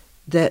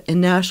 that a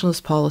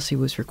nationalist policy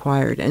was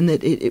required, and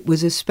that it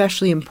was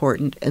especially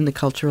important in the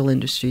cultural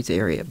industries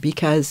area,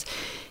 because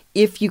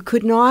if you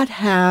could not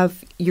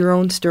have your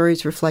own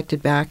stories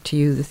reflected back to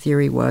you, the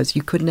theory was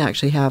you couldn't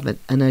actually have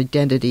an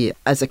identity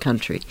as a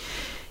country.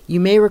 You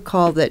may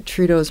recall that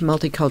Trudeau's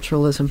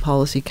multiculturalism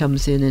policy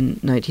comes in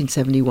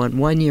 1971,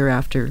 1 year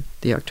after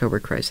the October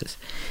crisis.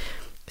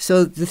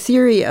 So the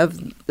theory of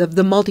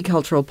the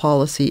multicultural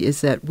policy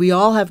is that we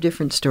all have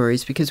different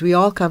stories because we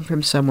all come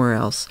from somewhere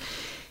else.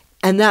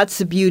 And that's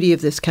the beauty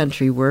of this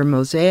country. We're a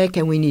mosaic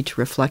and we need to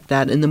reflect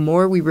that. And the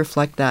more we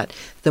reflect that,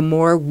 the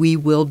more we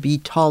will be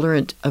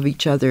tolerant of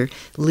each other,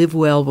 live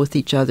well with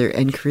each other,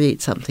 and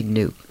create something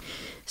new.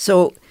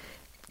 So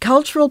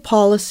cultural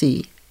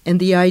policy and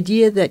the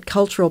idea that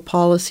cultural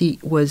policy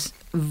was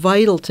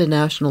vital to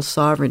national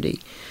sovereignty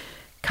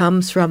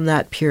comes from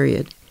that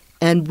period.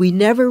 And we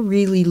never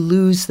really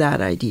lose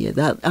that idea.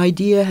 That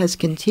idea has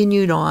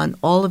continued on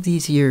all of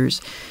these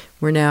years.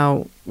 We're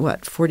now,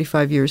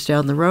 45 years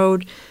down the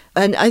road.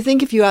 And I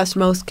think if you ask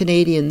most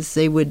Canadians,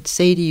 they would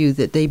say to you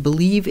that they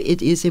believe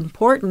it is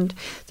important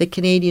that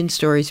Canadian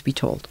stories be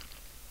told.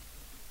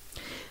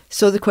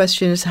 So the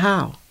question is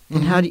how?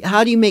 And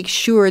how do you make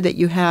sure that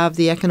you have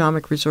the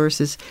economic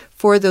resources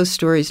for those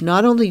stories,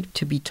 not only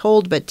to be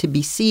told, but to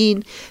be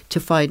seen,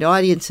 to find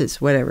audiences,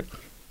 whatever.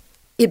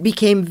 It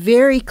became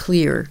very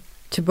clear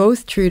to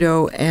both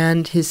Trudeau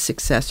and his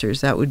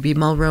successors, that would be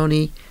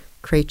Mulroney,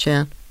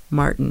 Chrétien,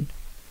 Martin,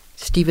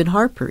 Stephen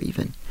Harper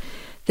even,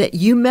 that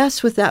you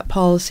mess with that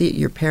policy at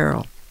your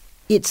peril.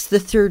 It's the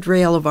third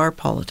rail of our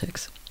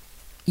politics.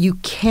 You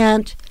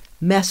can't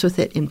mess with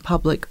it in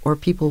public or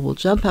people will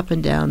jump up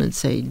and down and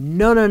say,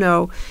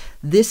 no,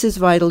 this is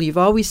vital. You've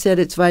always said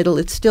it's vital.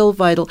 It's still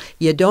vital.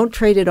 You don't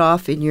trade it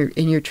off in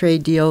your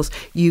trade deals.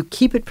 You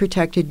keep it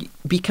protected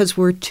because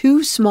we're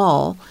too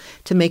small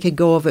to make a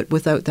go of it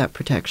without that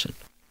protection.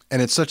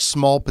 And it's such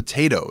small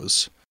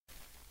potatoes.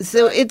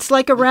 So it's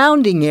like a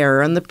rounding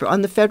error on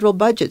the federal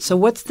budget. So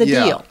what's the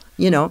deal?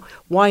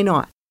 Why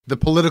not? The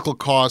political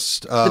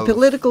cost of... The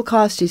political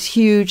cost is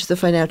huge. The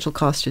financial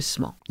cost is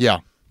small. Yeah.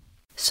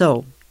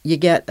 So you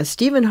get a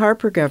Stephen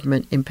Harper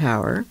government in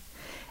power,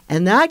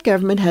 and that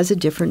government has a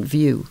different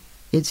view.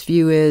 Its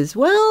view is,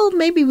 well,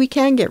 maybe we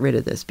can get rid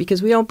of this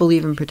because we don't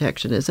believe in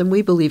protectionism.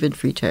 We believe in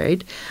free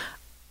trade.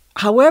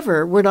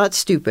 However, we're not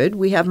stupid.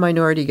 We have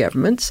minority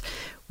governments.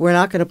 We're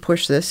not going to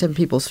push this in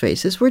people's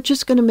faces. We're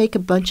just going to make a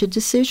bunch of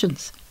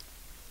decisions.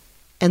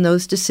 And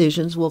those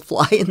decisions will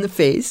fly in the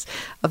face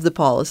of the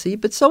policy.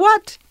 But so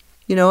what?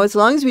 As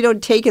long as we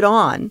don't take it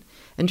on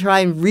and try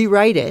and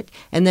rewrite it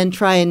and then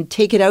try and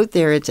take it out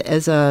there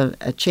as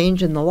a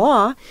change in the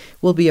law,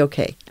 we'll be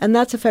okay. And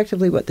that's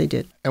effectively what they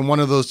did. And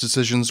one of those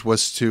decisions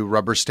was to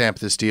rubber stamp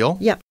this deal?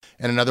 Yeah.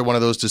 And another one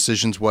of those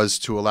decisions was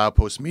to allow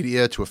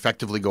Postmedia to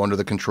effectively go under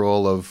the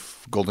control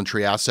of Golden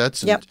Tree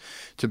Assets and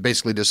to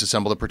basically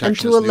disassemble the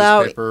protectionist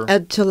newspaper.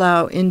 And to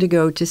allow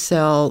Indigo to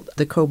sell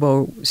the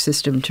Kobo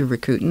system to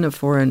Rakuten, a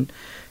foreign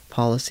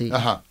policy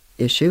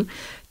issue,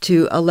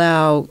 to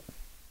allow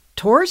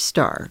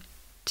Torstar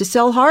to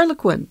sell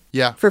Harlequin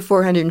for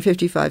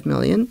 $455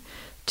 million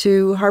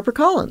to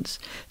HarperCollins,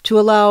 to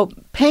allow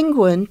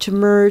Penguin to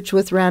merge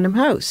with Random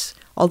House,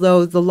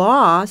 although the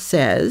law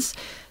says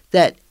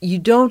that you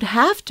don't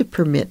have to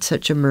permit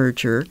such a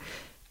merger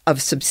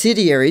of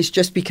subsidiaries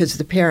just because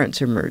the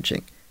parents are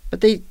merging.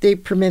 But they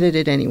permitted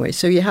it anyway.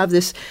 So you have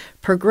this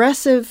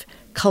progressive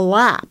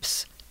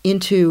collapse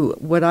into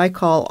what I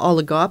call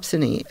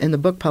oligopsony in the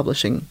book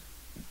publishing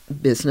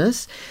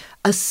business,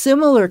 a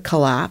similar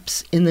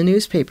collapse in the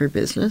newspaper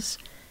business,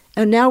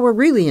 and now we're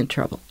really in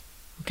trouble,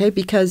 okay?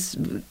 Because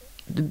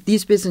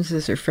these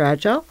businesses are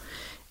fragile,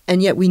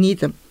 and yet we need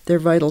them. They're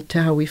vital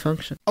to how we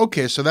function.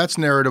 Okay, so that's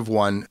narrative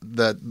one,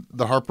 that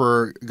the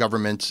Harper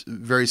government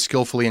very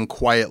skillfully and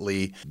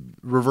quietly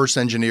reverse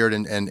engineered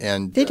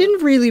and they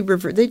didn't really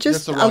reverse. They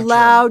just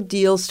allowed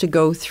deals to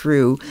go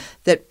through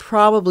that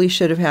probably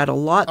should have had a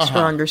lot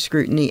stronger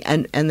scrutiny,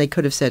 and they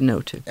could have said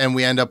no to. And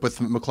we end up with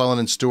McClellan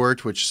and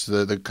Stewart, which is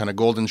the kind of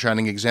golden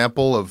shining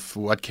example of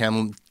what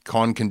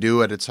Con can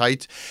do at its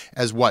height.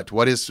 As what?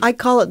 What is... I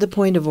call it the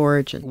point of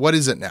origin. What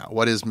is it now?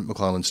 What is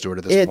McClellan and Stewart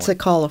at this point? It's a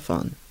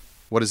colophon.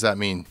 What does that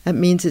mean? That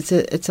means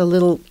it's a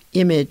little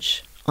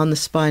image on the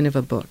spine of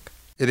a book.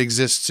 It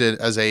exists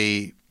as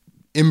a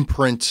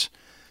imprint.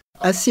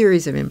 A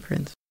series of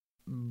imprints.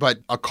 But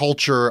a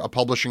culture, a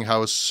publishing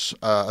house,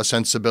 a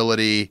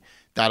sensibility,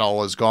 that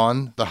all is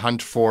gone? The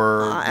hunt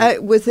for...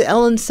 with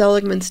Ellen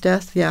Seligman's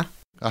death, yeah.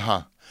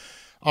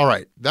 All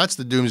right. That's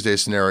the doomsday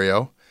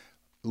scenario.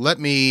 Let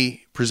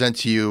me present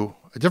to you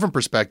a different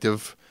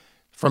perspective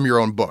from your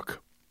own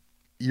book.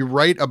 You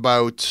write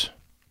about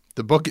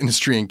the book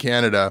industry in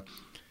Canada.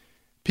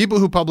 People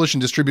who publish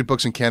and distribute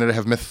books in Canada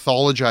have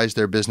mythologized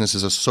their business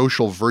as a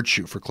social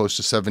virtue for close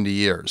to 70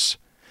 years.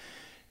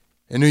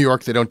 In New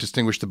York, they don't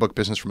distinguish the book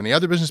business from any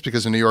other business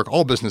because in New York,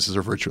 all businesses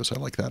are virtuous. I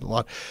like that a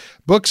lot.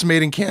 Books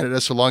made in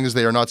Canada, so long as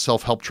they are not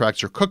self-help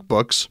tracts or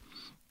cookbooks,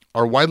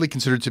 are widely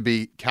considered to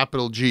be,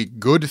 capital G,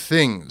 good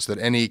things that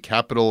any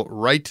capital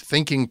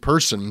right-thinking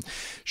person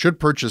should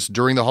purchase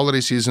during the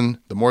holiday season,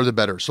 the more the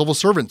better. Civil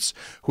servants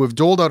who have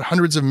doled out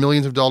hundreds of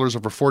millions of dollars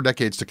over 4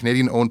 decades to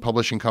Canadian-owned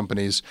publishing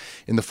companies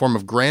in the form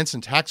of grants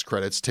and tax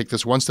credits take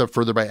this one step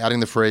further by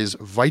adding the phrase,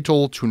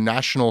 vital to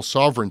national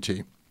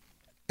sovereignty.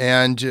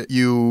 And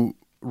you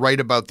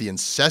write about the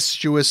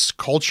incestuous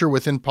culture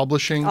within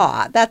publishing.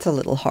 That's a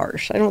little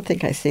harsh. I don't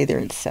think I say they're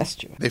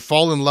incestuous. They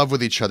fall in love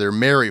with each other,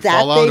 marry, That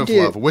fall out they of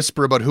do. love,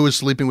 whisper about who is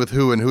sleeping with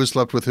who and who has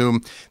slept with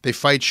whom. They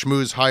fight,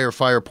 schmooze, hire,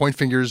 fire, point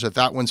fingers at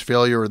that one's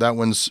failure or that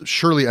one's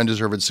surely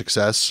undeserved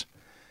success.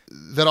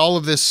 That all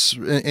of this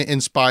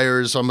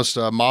inspires almost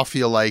a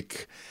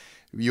mafia-like.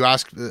 You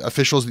ask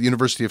officials at the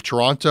University of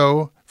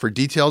Toronto for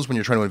details when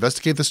you're trying to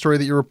investigate the story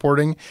that you're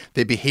reporting.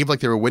 They behave like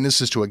they were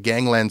witnesses to a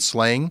gangland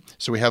slaying.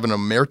 So we have an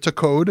omerta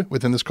code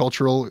within this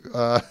cultural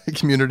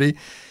community.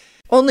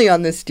 Only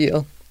on this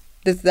deal.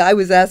 I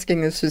was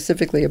asking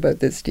specifically about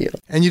this deal.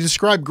 And you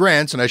describe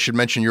grants, and I should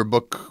mention your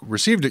book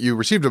received it. You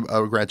received a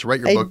grant to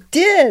write your book. I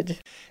did.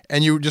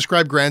 And you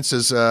describe grants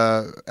as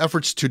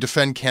efforts to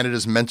defend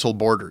Canada's mental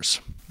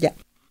borders. Yeah.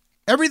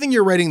 Everything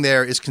you're writing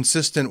there is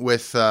consistent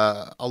with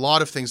a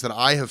lot of things that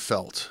I have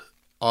felt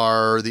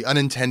are the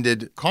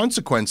unintended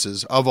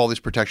consequences of all these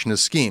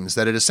protectionist schemes,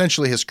 that it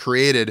essentially has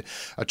created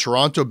a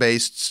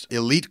Toronto-based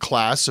elite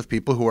class of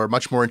people who are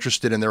much more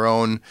interested in their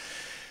own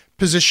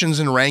positions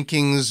and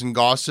rankings and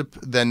gossip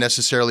than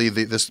necessarily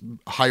this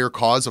higher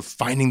cause of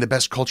finding the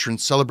best culture and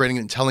celebrating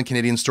it and telling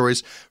Canadian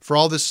stories. For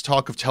all this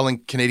talk of telling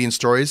Canadian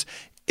stories,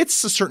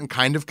 it's a certain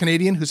kind of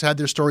Canadian who's had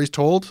their stories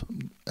told.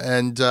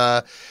 And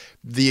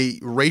the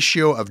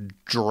ratio of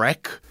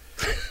dreck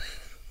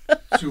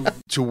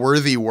to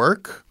worthy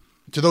work,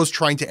 to those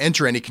trying to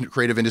enter any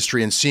creative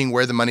industry and seeing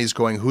where the money's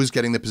going, who's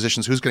getting the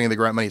positions, who's getting the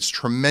grant money, it's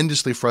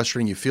tremendously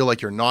frustrating. You feel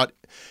like you're not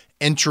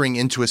entering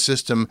into a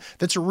system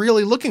that's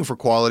really looking for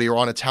quality or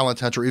on a talent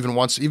hunt or even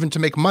wants even to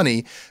make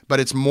money, but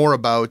it's more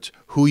about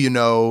who you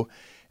know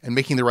and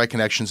making the right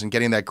connections and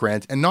getting that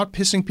grant and not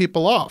pissing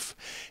people off.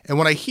 And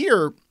when I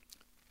hear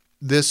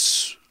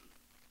this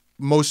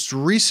most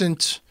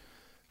recent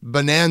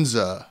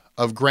bonanza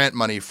of grant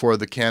money for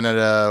the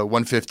Canada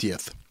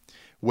 150th,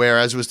 where,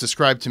 as was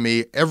described to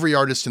me, every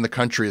artist in the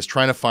country is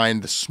trying to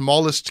find the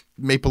smallest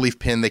maple leaf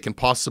pin they can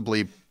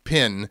possibly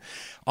pin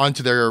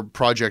onto their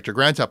project or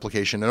grant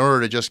application in order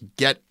to just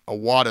get a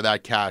wad of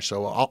that cash.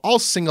 So I'll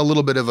sing a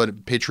little bit of a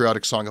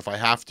patriotic song if I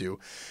have to,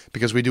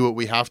 because we do what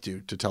we have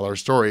to tell our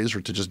stories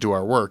or to just do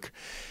our work.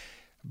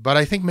 But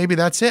I think maybe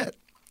that's it.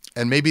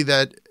 And maybe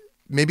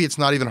it's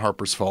not even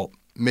Harper's fault.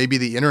 Maybe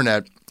the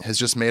internet has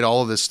just made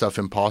all of this stuff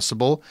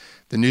impossible.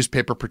 The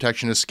newspaper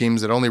protectionist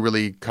schemes that only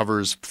really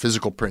covers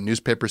physical print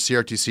newspapers,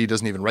 CRTC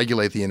doesn't even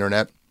regulate the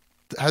internet.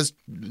 Has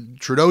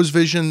Trudeau's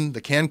vision,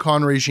 the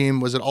CanCon regime,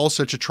 was it all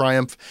such a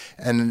triumph?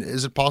 And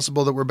is it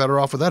possible that we're better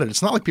off without it?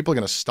 It's not like people are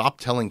going to stop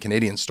telling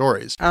Canadian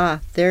stories.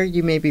 There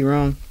you may be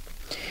wrong.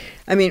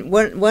 I mean,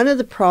 one of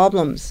the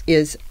problems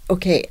is,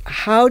 okay,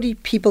 how do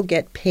people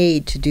get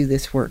paid to do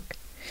this work?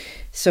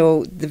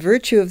 So the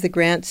virtue of the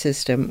grant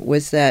system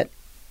was that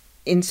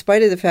in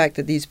spite of the fact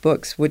that these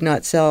books would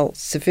not sell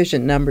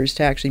sufficient numbers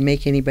to actually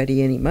make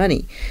anybody any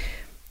money,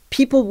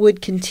 people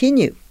would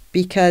continue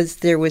because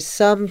there was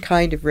some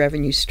kind of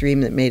revenue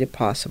stream that made it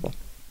possible.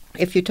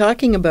 If you're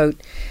talking about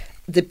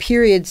the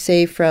period,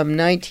 say, from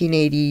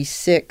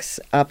 1986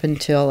 up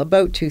until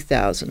about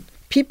 2000,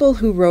 people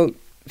who wrote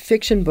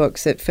fiction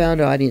books that found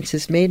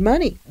audiences made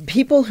money.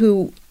 People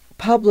who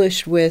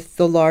published with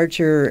the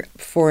larger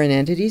foreign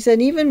entities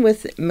and even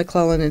with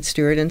McClellan and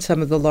Stewart and some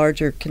of the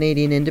larger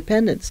Canadian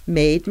independents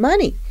made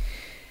money.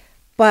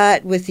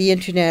 But with the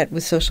internet,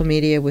 with social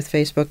media, with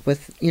Facebook,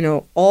 with,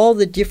 all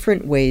the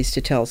different ways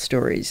to tell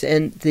stories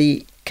and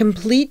the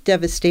complete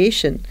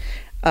devastation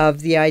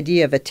of the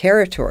idea of a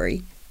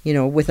territory,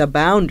 with a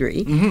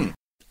boundary,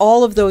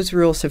 all of those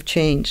rules have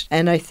changed.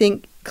 And I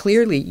think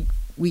clearly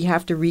we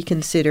have to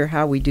reconsider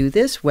how we do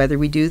this, whether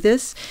we do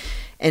this,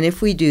 and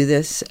if we do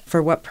this,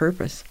 for what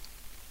purpose?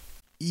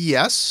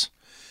 Yes.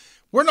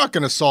 We're not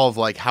going to solve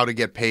how to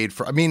get paid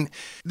for. I mean,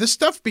 this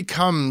stuff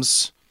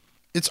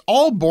it's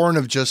all born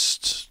of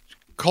just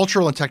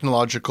cultural and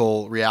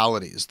technological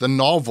realities. The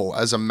novel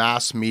as a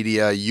mass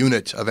media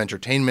unit of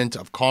entertainment,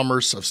 of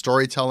commerce, of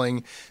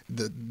storytelling,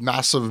 the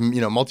massive,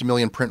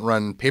 multi-million print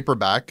run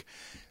paperback,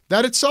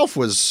 that itself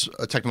was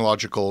a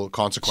technological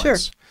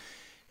consequence. Sure.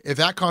 If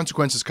that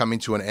consequence is coming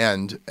to an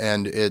end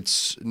and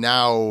it's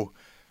now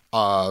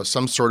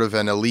some sort of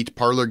an elite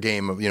parlor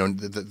game of,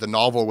 the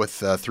novel with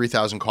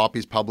 3,000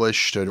 copies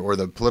published or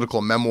the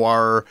political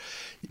memoir.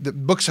 The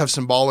books have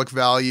symbolic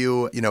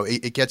value.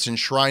 It gets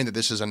enshrined that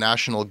this is a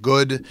national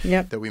good,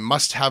 that we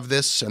must have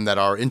this and that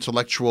our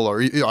intellectual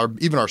or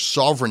even our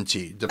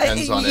sovereignty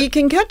depends on it. You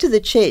can cut to the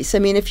chase. I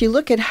mean, if you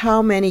look at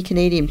how many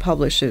Canadian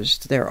publishers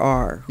there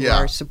are who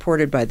are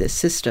supported by this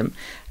system,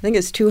 I think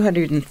it's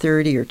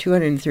 230 or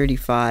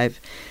 235.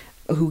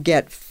 who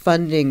get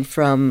funding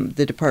from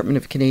the Department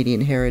of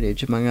Canadian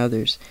Heritage, among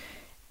others.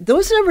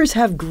 Those numbers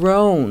have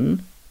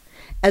grown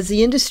as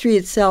the industry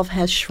itself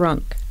has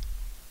shrunk,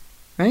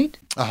 right?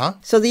 Uh-huh.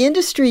 So the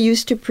industry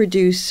used to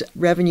produce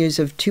revenues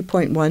of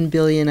 $2.1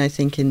 billion, I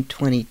think, in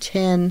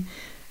 2010.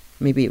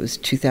 Maybe it was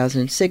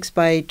 2006.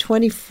 By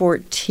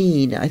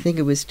 2014, I think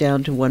it was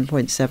down to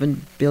 $1.7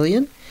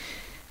 billion.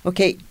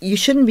 Okay, you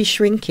shouldn't be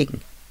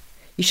shrinking.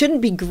 You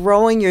shouldn't be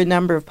growing your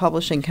number of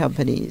publishing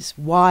companies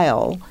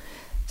while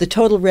the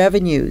total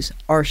revenues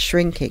are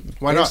shrinking.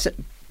 Why not?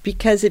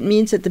 Because it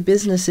means that the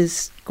business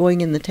is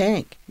going in the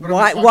tank.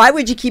 Why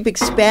would you keep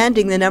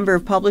expanding the number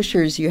of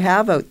publishers you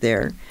have out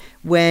there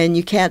when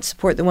you can't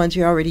support the ones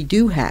you already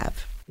do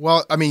have?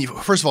 Well, I mean,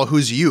 first of all,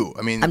 who's you?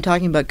 I mean, I'm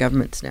talking about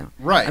governments now.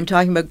 Right. I'm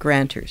talking about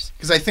grantors.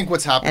 Because I think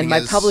what's happening And my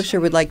publisher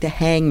would like to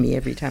hang me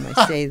every time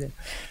I say this.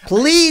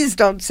 Please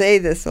don't say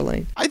this,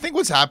 Elaine. I think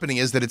what's happening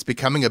is that it's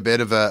becoming a bit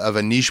of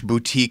a niche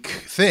boutique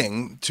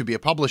thing to be a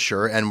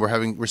publisher, and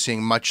we're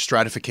seeing much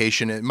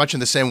stratification, much in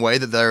the same way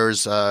that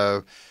there's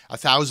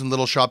 1,000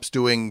 little shops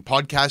doing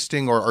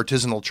podcasting or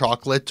artisanal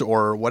chocolate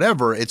or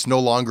whatever. It's no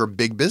longer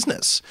big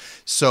business.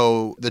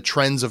 So the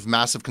trends of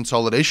massive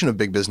consolidation of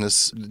big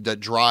business that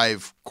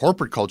drive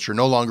corporate culture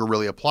no longer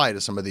really apply to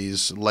some of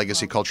these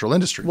legacy cultural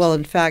industries. Well,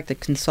 in fact, the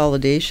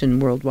consolidation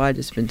worldwide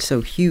has been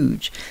so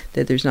huge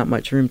that there's not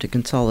much room to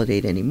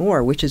consolidate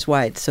anymore, which is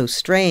why it's so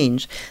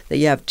strange that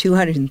you have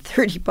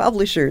 230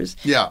 publishers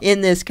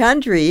in this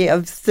country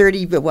of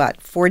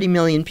 40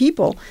 million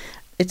people.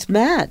 It's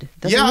mad.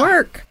 Doesn't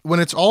work. When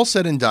it's all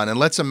said and done, and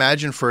let's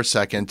imagine for a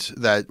second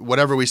that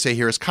whatever we say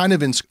here is kind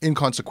of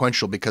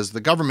inconsequential because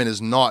the government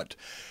is not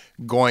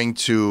going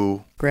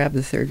to grab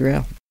the third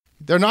rail.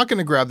 They're not going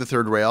to grab the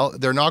third rail.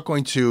 They're not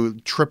going to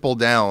triple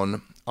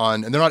down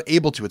on, and they're not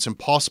able to. It's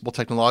impossible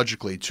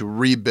technologically to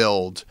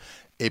rebuild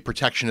a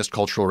protectionist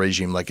cultural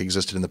regime like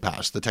existed in the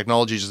past. The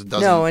technology just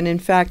doesn't. No, and in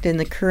fact, in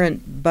the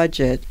current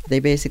budget, they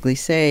basically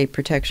say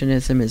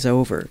protectionism is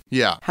over.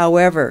 Yeah.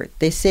 However,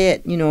 they say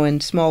it,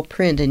 in small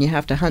print, and you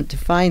have to hunt to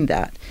find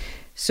that.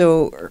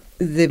 So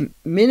the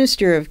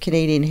Minister of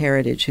Canadian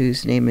Heritage,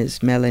 whose name is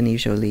Mélanie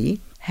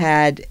Joly,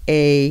 had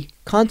a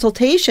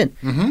consultation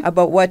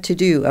about what to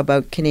do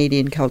about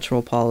Canadian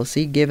cultural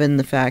policy, given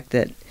the fact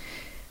that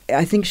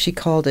I think she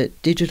called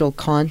it digital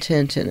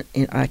content, and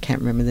I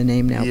can't remember the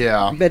name now.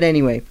 Yeah. But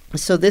anyway,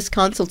 so this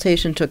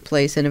consultation took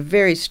place in a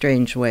very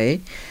strange way.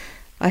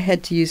 I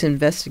had to use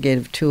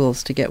investigative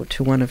tools to get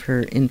to one of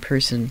her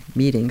in-person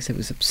meetings. It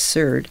was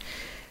absurd.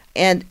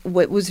 And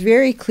what was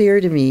very clear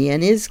to me,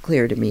 and is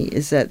clear to me,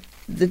 is that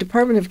the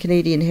Department of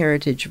Canadian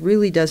Heritage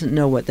really doesn't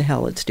know what the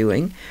hell it's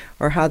doing,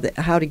 or how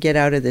to get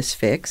out of this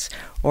fix,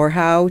 or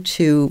how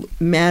to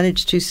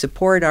manage to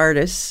support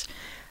artists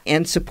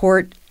and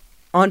support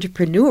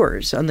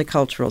entrepreneurs on the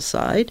cultural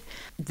side.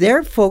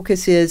 Their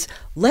focus is,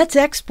 let's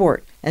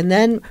export, and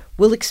then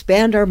we'll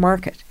expand our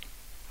market.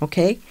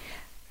 Okay?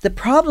 The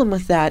problem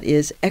with that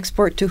is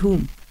export to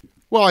whom?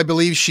 Well, I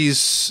believe she's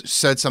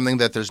said something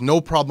that there's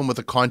no problem with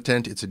the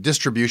content. It's a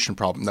distribution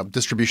problem. The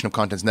distribution of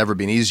content's never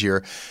been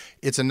easier.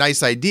 It's a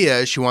nice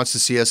idea. She wants to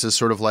see us as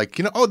sort of like,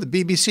 the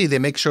BBC, they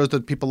make shows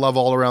that people love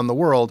all around the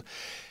world,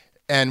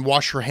 and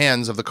wash her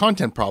hands of the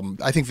content problem.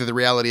 I think that the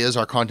reality is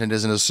our content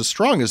isn't as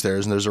strong as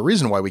theirs, and there's a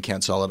reason why we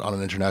can't sell it on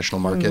an international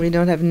market. We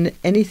don't have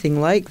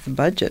anything like the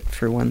budget,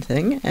 for one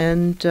thing,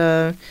 and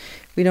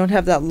we don't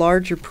have that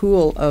larger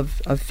pool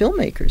of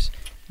filmmakers.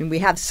 I mean, we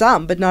have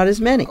some, but not as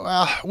many.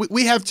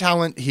 We have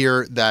talent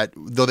here that,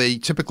 though they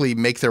typically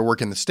make their work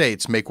in the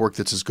States, make work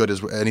that's as good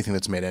as anything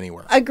that's made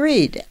anywhere.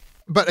 Agreed.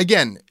 But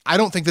again, I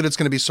don't think that it's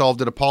going to be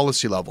solved at a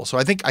policy level. So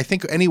I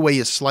think any way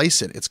you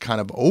slice it, it's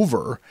kind of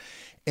over.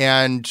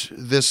 And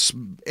this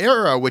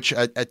era, which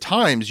at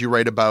times you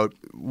write about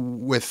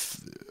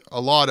with a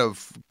lot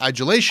of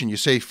adulation, you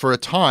say for a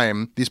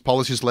time, these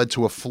policies led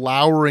to a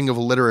flowering of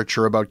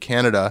literature about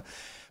Canada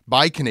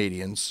by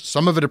Canadians,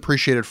 some of it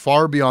appreciated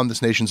far beyond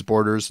this nation's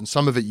borders, and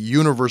some of it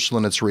universal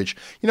in its reach.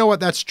 You know what?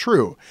 That's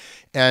true.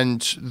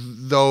 And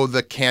though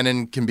the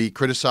canon can be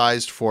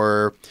criticized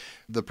for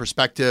the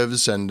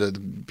perspectives and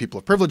the people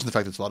of privilege, and the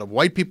fact that it's a lot of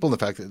white people, and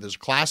the fact that there's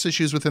class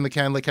issues within the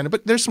canon,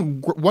 but there's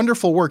some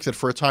wonderful work that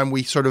for a time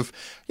we sort of,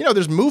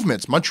 there's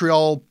movements.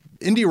 Montreal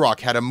indie rock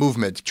had a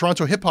movement.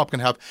 Toronto hip hop can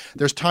have.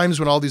 There's times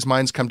when all these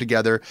minds come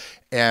together,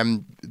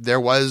 and there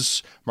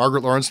was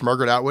Margaret Lawrence,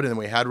 Margaret Atwood, and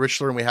we had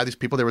Richler, and we had these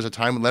people. There was a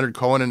time when Leonard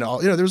Cohen and all.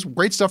 There was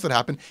great stuff that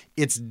happened.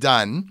 It's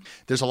done.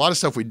 There's a lot of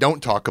stuff we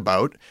don't talk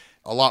about.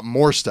 A lot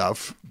more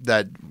stuff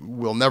that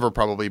will never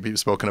probably be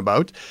spoken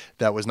about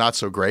that was not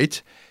so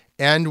great.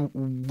 And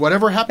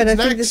whatever happens next.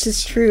 And I think this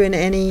is true in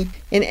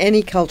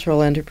any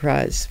cultural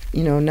enterprise.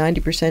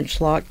 90%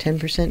 schlock,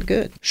 10%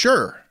 good.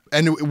 Sure.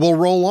 And we'll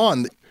roll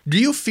on. Do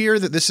you fear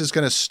that this is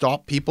going to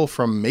stop people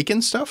from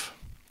making stuff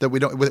that we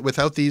don't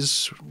without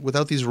these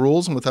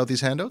rules and without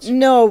these handouts?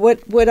 No,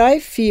 what I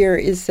fear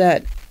is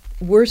that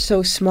we're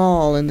so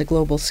small in the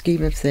global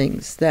scheme of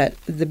things that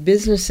the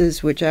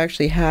businesses which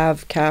actually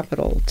have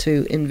capital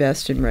to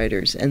invest in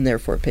writers and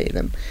therefore pay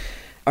them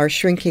are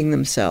shrinking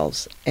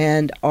themselves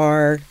and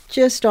are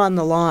just on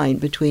the line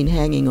between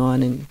hanging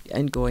on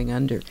and going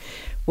under.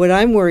 What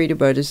I'm worried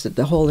about is that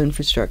the whole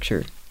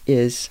infrastructure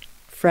is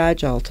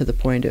fragile to the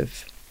point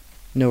of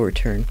no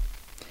return.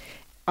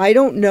 I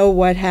don't know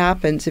what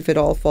happens if it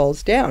all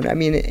falls down. I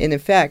mean, in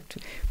effect,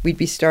 we'd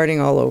be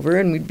starting all over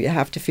and we'd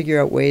have to figure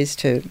out ways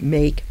to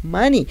make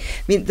money.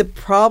 I mean, the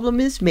problem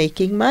is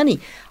making money.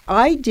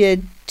 I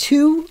did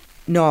 2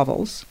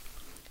 novels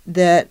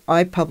that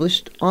I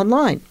published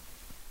online.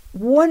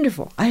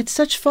 Wonderful. I had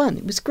such fun.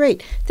 It was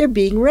great. They're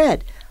being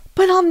read.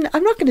 But I'm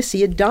not going to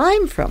see a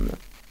dime from them.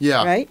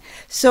 Yeah. Right?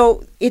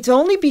 So it's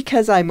only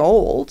because I'm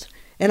old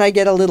and I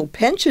get a little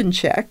pension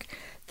check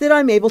that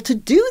I'm able to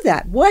do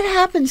that. What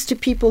happens to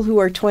people who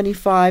are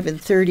 25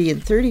 and 30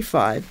 and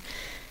 35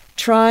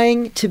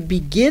 trying to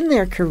begin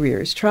their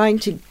careers, trying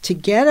to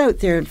get out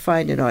there and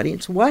find an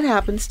audience? What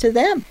happens to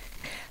them?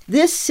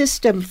 This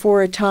system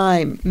for a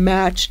time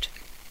matched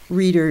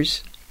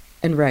readers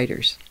and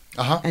writers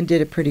and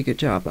did a pretty good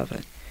job of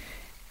it.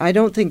 I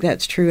don't think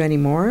that's true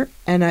anymore,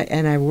 and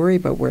I worry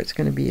about where it's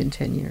going to be in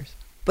 10 years.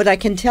 But I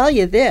can tell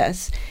you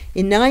this,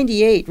 in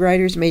 98,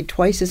 writers made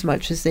twice as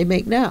much as they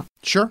make now.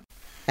 Sure.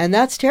 And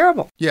that's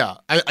terrible. Yeah.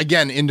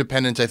 Again,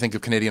 independent, I think,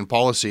 of Canadian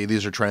policy.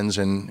 These are trends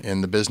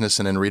in the business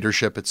and in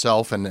readership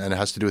itself, and it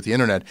has to do with the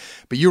internet.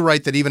 But you're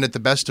right that even at the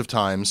best of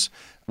times,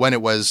 when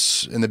it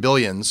was in the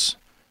billions,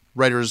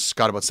 writers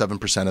got about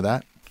 7% of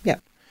that. Yeah.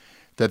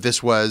 That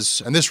this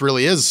was, and this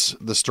really is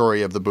the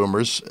story of the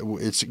boomers.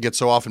 It gets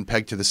so often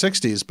pegged to the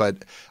 60s,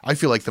 but I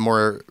feel like the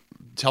more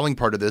telling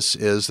part of this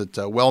is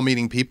that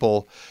well-meaning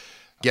people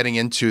getting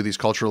into these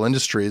cultural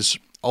industries,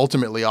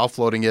 ultimately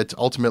offloading it.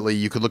 Ultimately,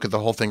 you could look at the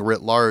whole thing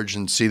writ large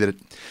and see that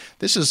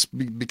this is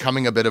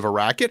becoming a bit of a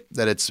racket,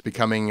 that it's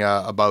becoming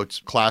about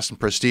class and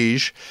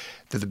prestige,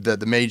 that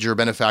the major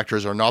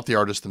benefactors are not the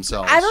artists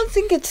themselves. I don't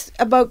think it's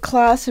about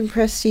class and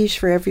prestige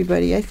for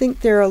everybody. I think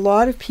there are a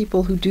lot of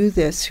people who do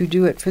this, who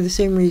do it for the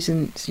same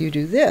reasons you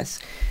do this.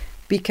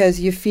 Because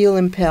you feel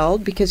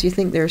impelled, because you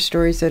think there are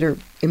stories that are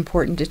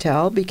important to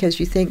tell, because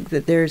you think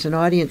that there's an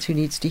audience who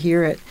needs to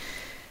hear it.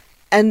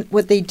 And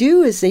what they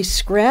do is they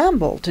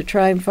scramble to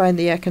try and find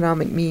the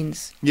economic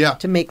means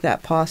to make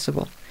that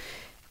possible.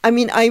 I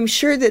mean, I'm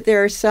sure that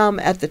there are some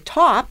at the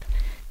top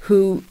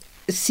who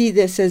see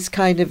this as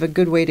kind of a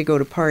good way to go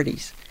to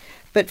parties.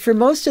 But for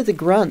most of the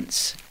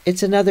grunts,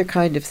 it's another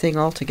kind of thing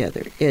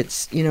altogether.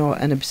 It's,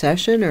 an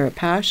obsession or a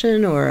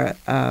passion or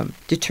a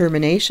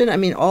determination. I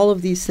mean, all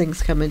of these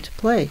things come into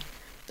play.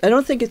 I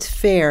don't think it's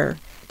fair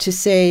to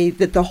say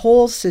that the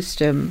whole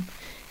system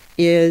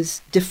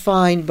is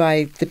defined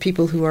by the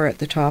people who are at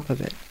the top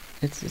of it.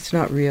 It's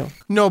not real.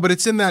 No, but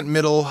it's in that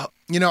middle.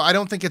 I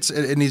don't think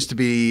it needs to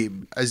be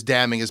as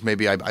damning as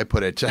maybe I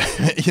put it.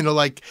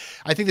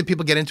 I think that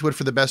people get into it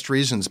for the best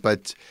reasons,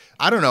 but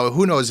I don't know.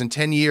 Who knows? In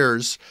 10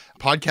 years,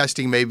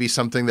 podcasting may be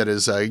something that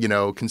is,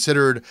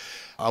 considered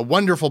a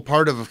wonderful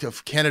part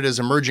of Canada's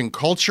emerging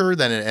culture,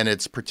 and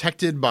it's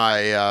protected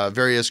by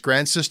various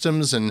grant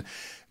systems. And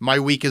my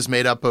week is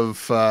made up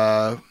of,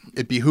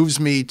 it behooves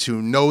me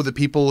to know the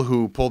people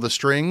who pull the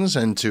strings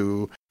and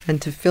to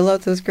fill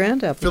out those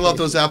grant applications. Fill out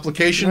those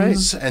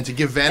applications and to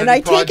give vanity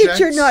projects. And I projects. take it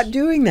you're not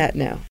doing that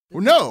now.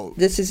 No.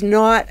 This is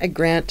not a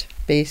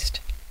grant-based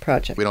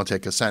project. We don't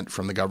take a cent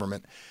from the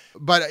government.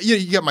 But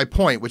you get my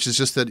point, which is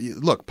just that,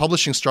 look,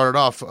 publishing started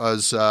off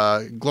as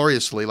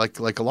gloriously, like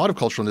a lot of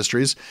cultural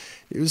industries.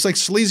 It was like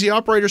sleazy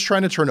operators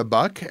trying to turn a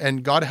buck,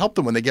 and God help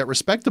them when they get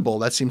respectable.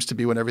 That seems to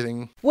be when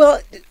everything... Well,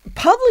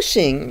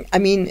 publishing, I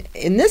mean,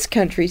 in this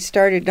country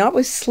started not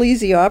with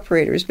sleazy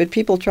operators, but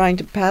people trying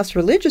to pass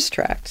religious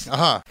tracts.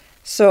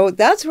 So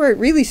that's where it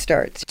really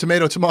starts.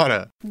 Tomato,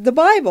 tomato. The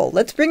Bible.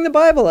 Let's bring the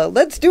Bible out.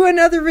 Let's do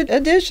another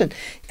edition.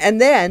 And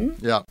then,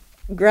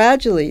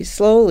 gradually,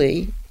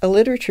 slowly, a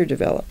literature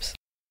develops.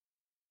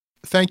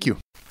 Thank you.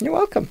 You're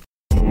welcome.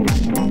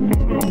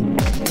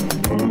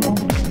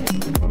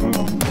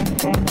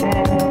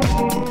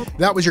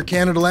 That was your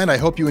Canadaland. I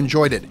hope you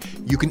enjoyed it.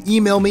 You can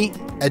email me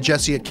at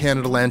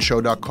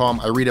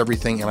jesse@canadalandshow.com. I read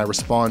everything and I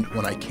respond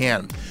when I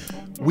can.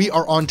 We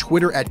are on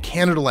Twitter at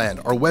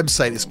Canadaland. Our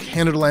website is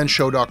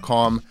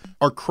canadalandshow.com.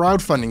 Our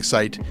crowdfunding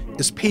site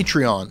is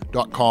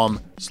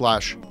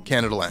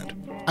patreon.com/Canadaland.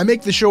 I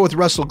make the show with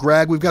Russell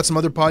Gregg. We've got some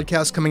other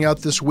podcasts coming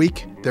out this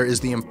week. There is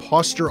The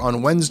Imposter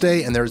on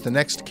Wednesday, and there's the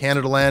next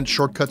Canadaland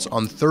Shortcuts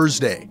on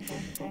Thursday.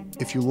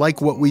 If you like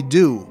what we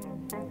do,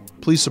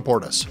 please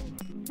support us.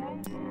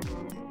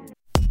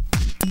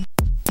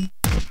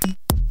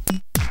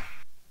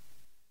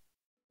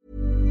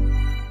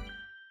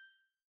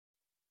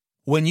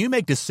 When you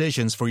make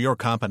decisions for your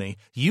company,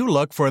 you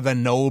look for the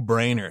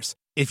no-brainers.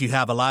 If you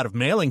have a lot of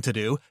mailing to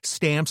do,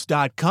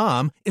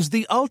 Stamps.com is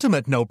the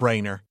ultimate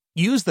no-brainer.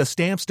 Use the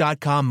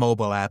Stamps.com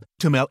mobile app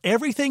to mail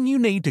everything you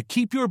need to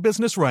keep your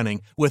business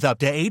running with up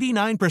to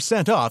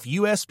 89% off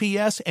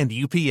USPS and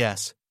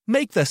UPS.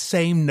 Make the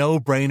same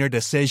no-brainer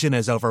decision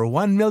as over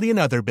 1 million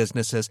other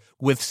businesses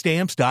with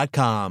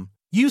Stamps.com.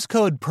 Use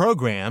code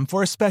PROGRAM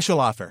for a special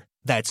offer.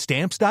 That's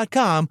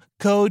Stamps.com,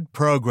 code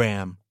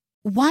PROGRAM.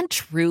 Want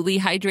truly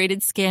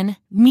hydrated skin?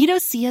 Meet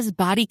Osea's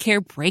Body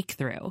Care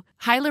Breakthrough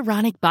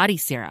Hyaluronic Body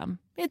Serum.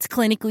 It's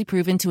clinically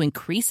proven to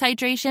increase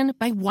hydration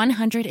by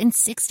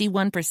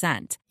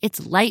 161%.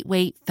 It's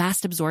lightweight,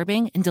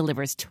 fast-absorbing, and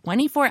delivers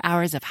 24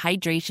 hours of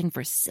hydration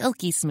for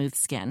silky smooth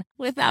skin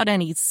without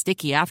any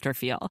sticky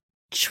afterfeel.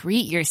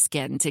 Treat your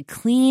skin to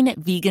clean,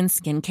 vegan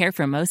skincare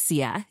from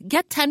Osea.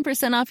 Get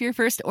 10% off your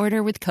first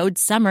order with code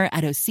SUMMER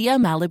at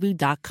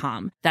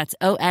OseaMalibu.com. That's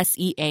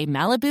OSEA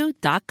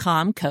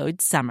Malibu.com,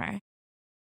 code SUMMER.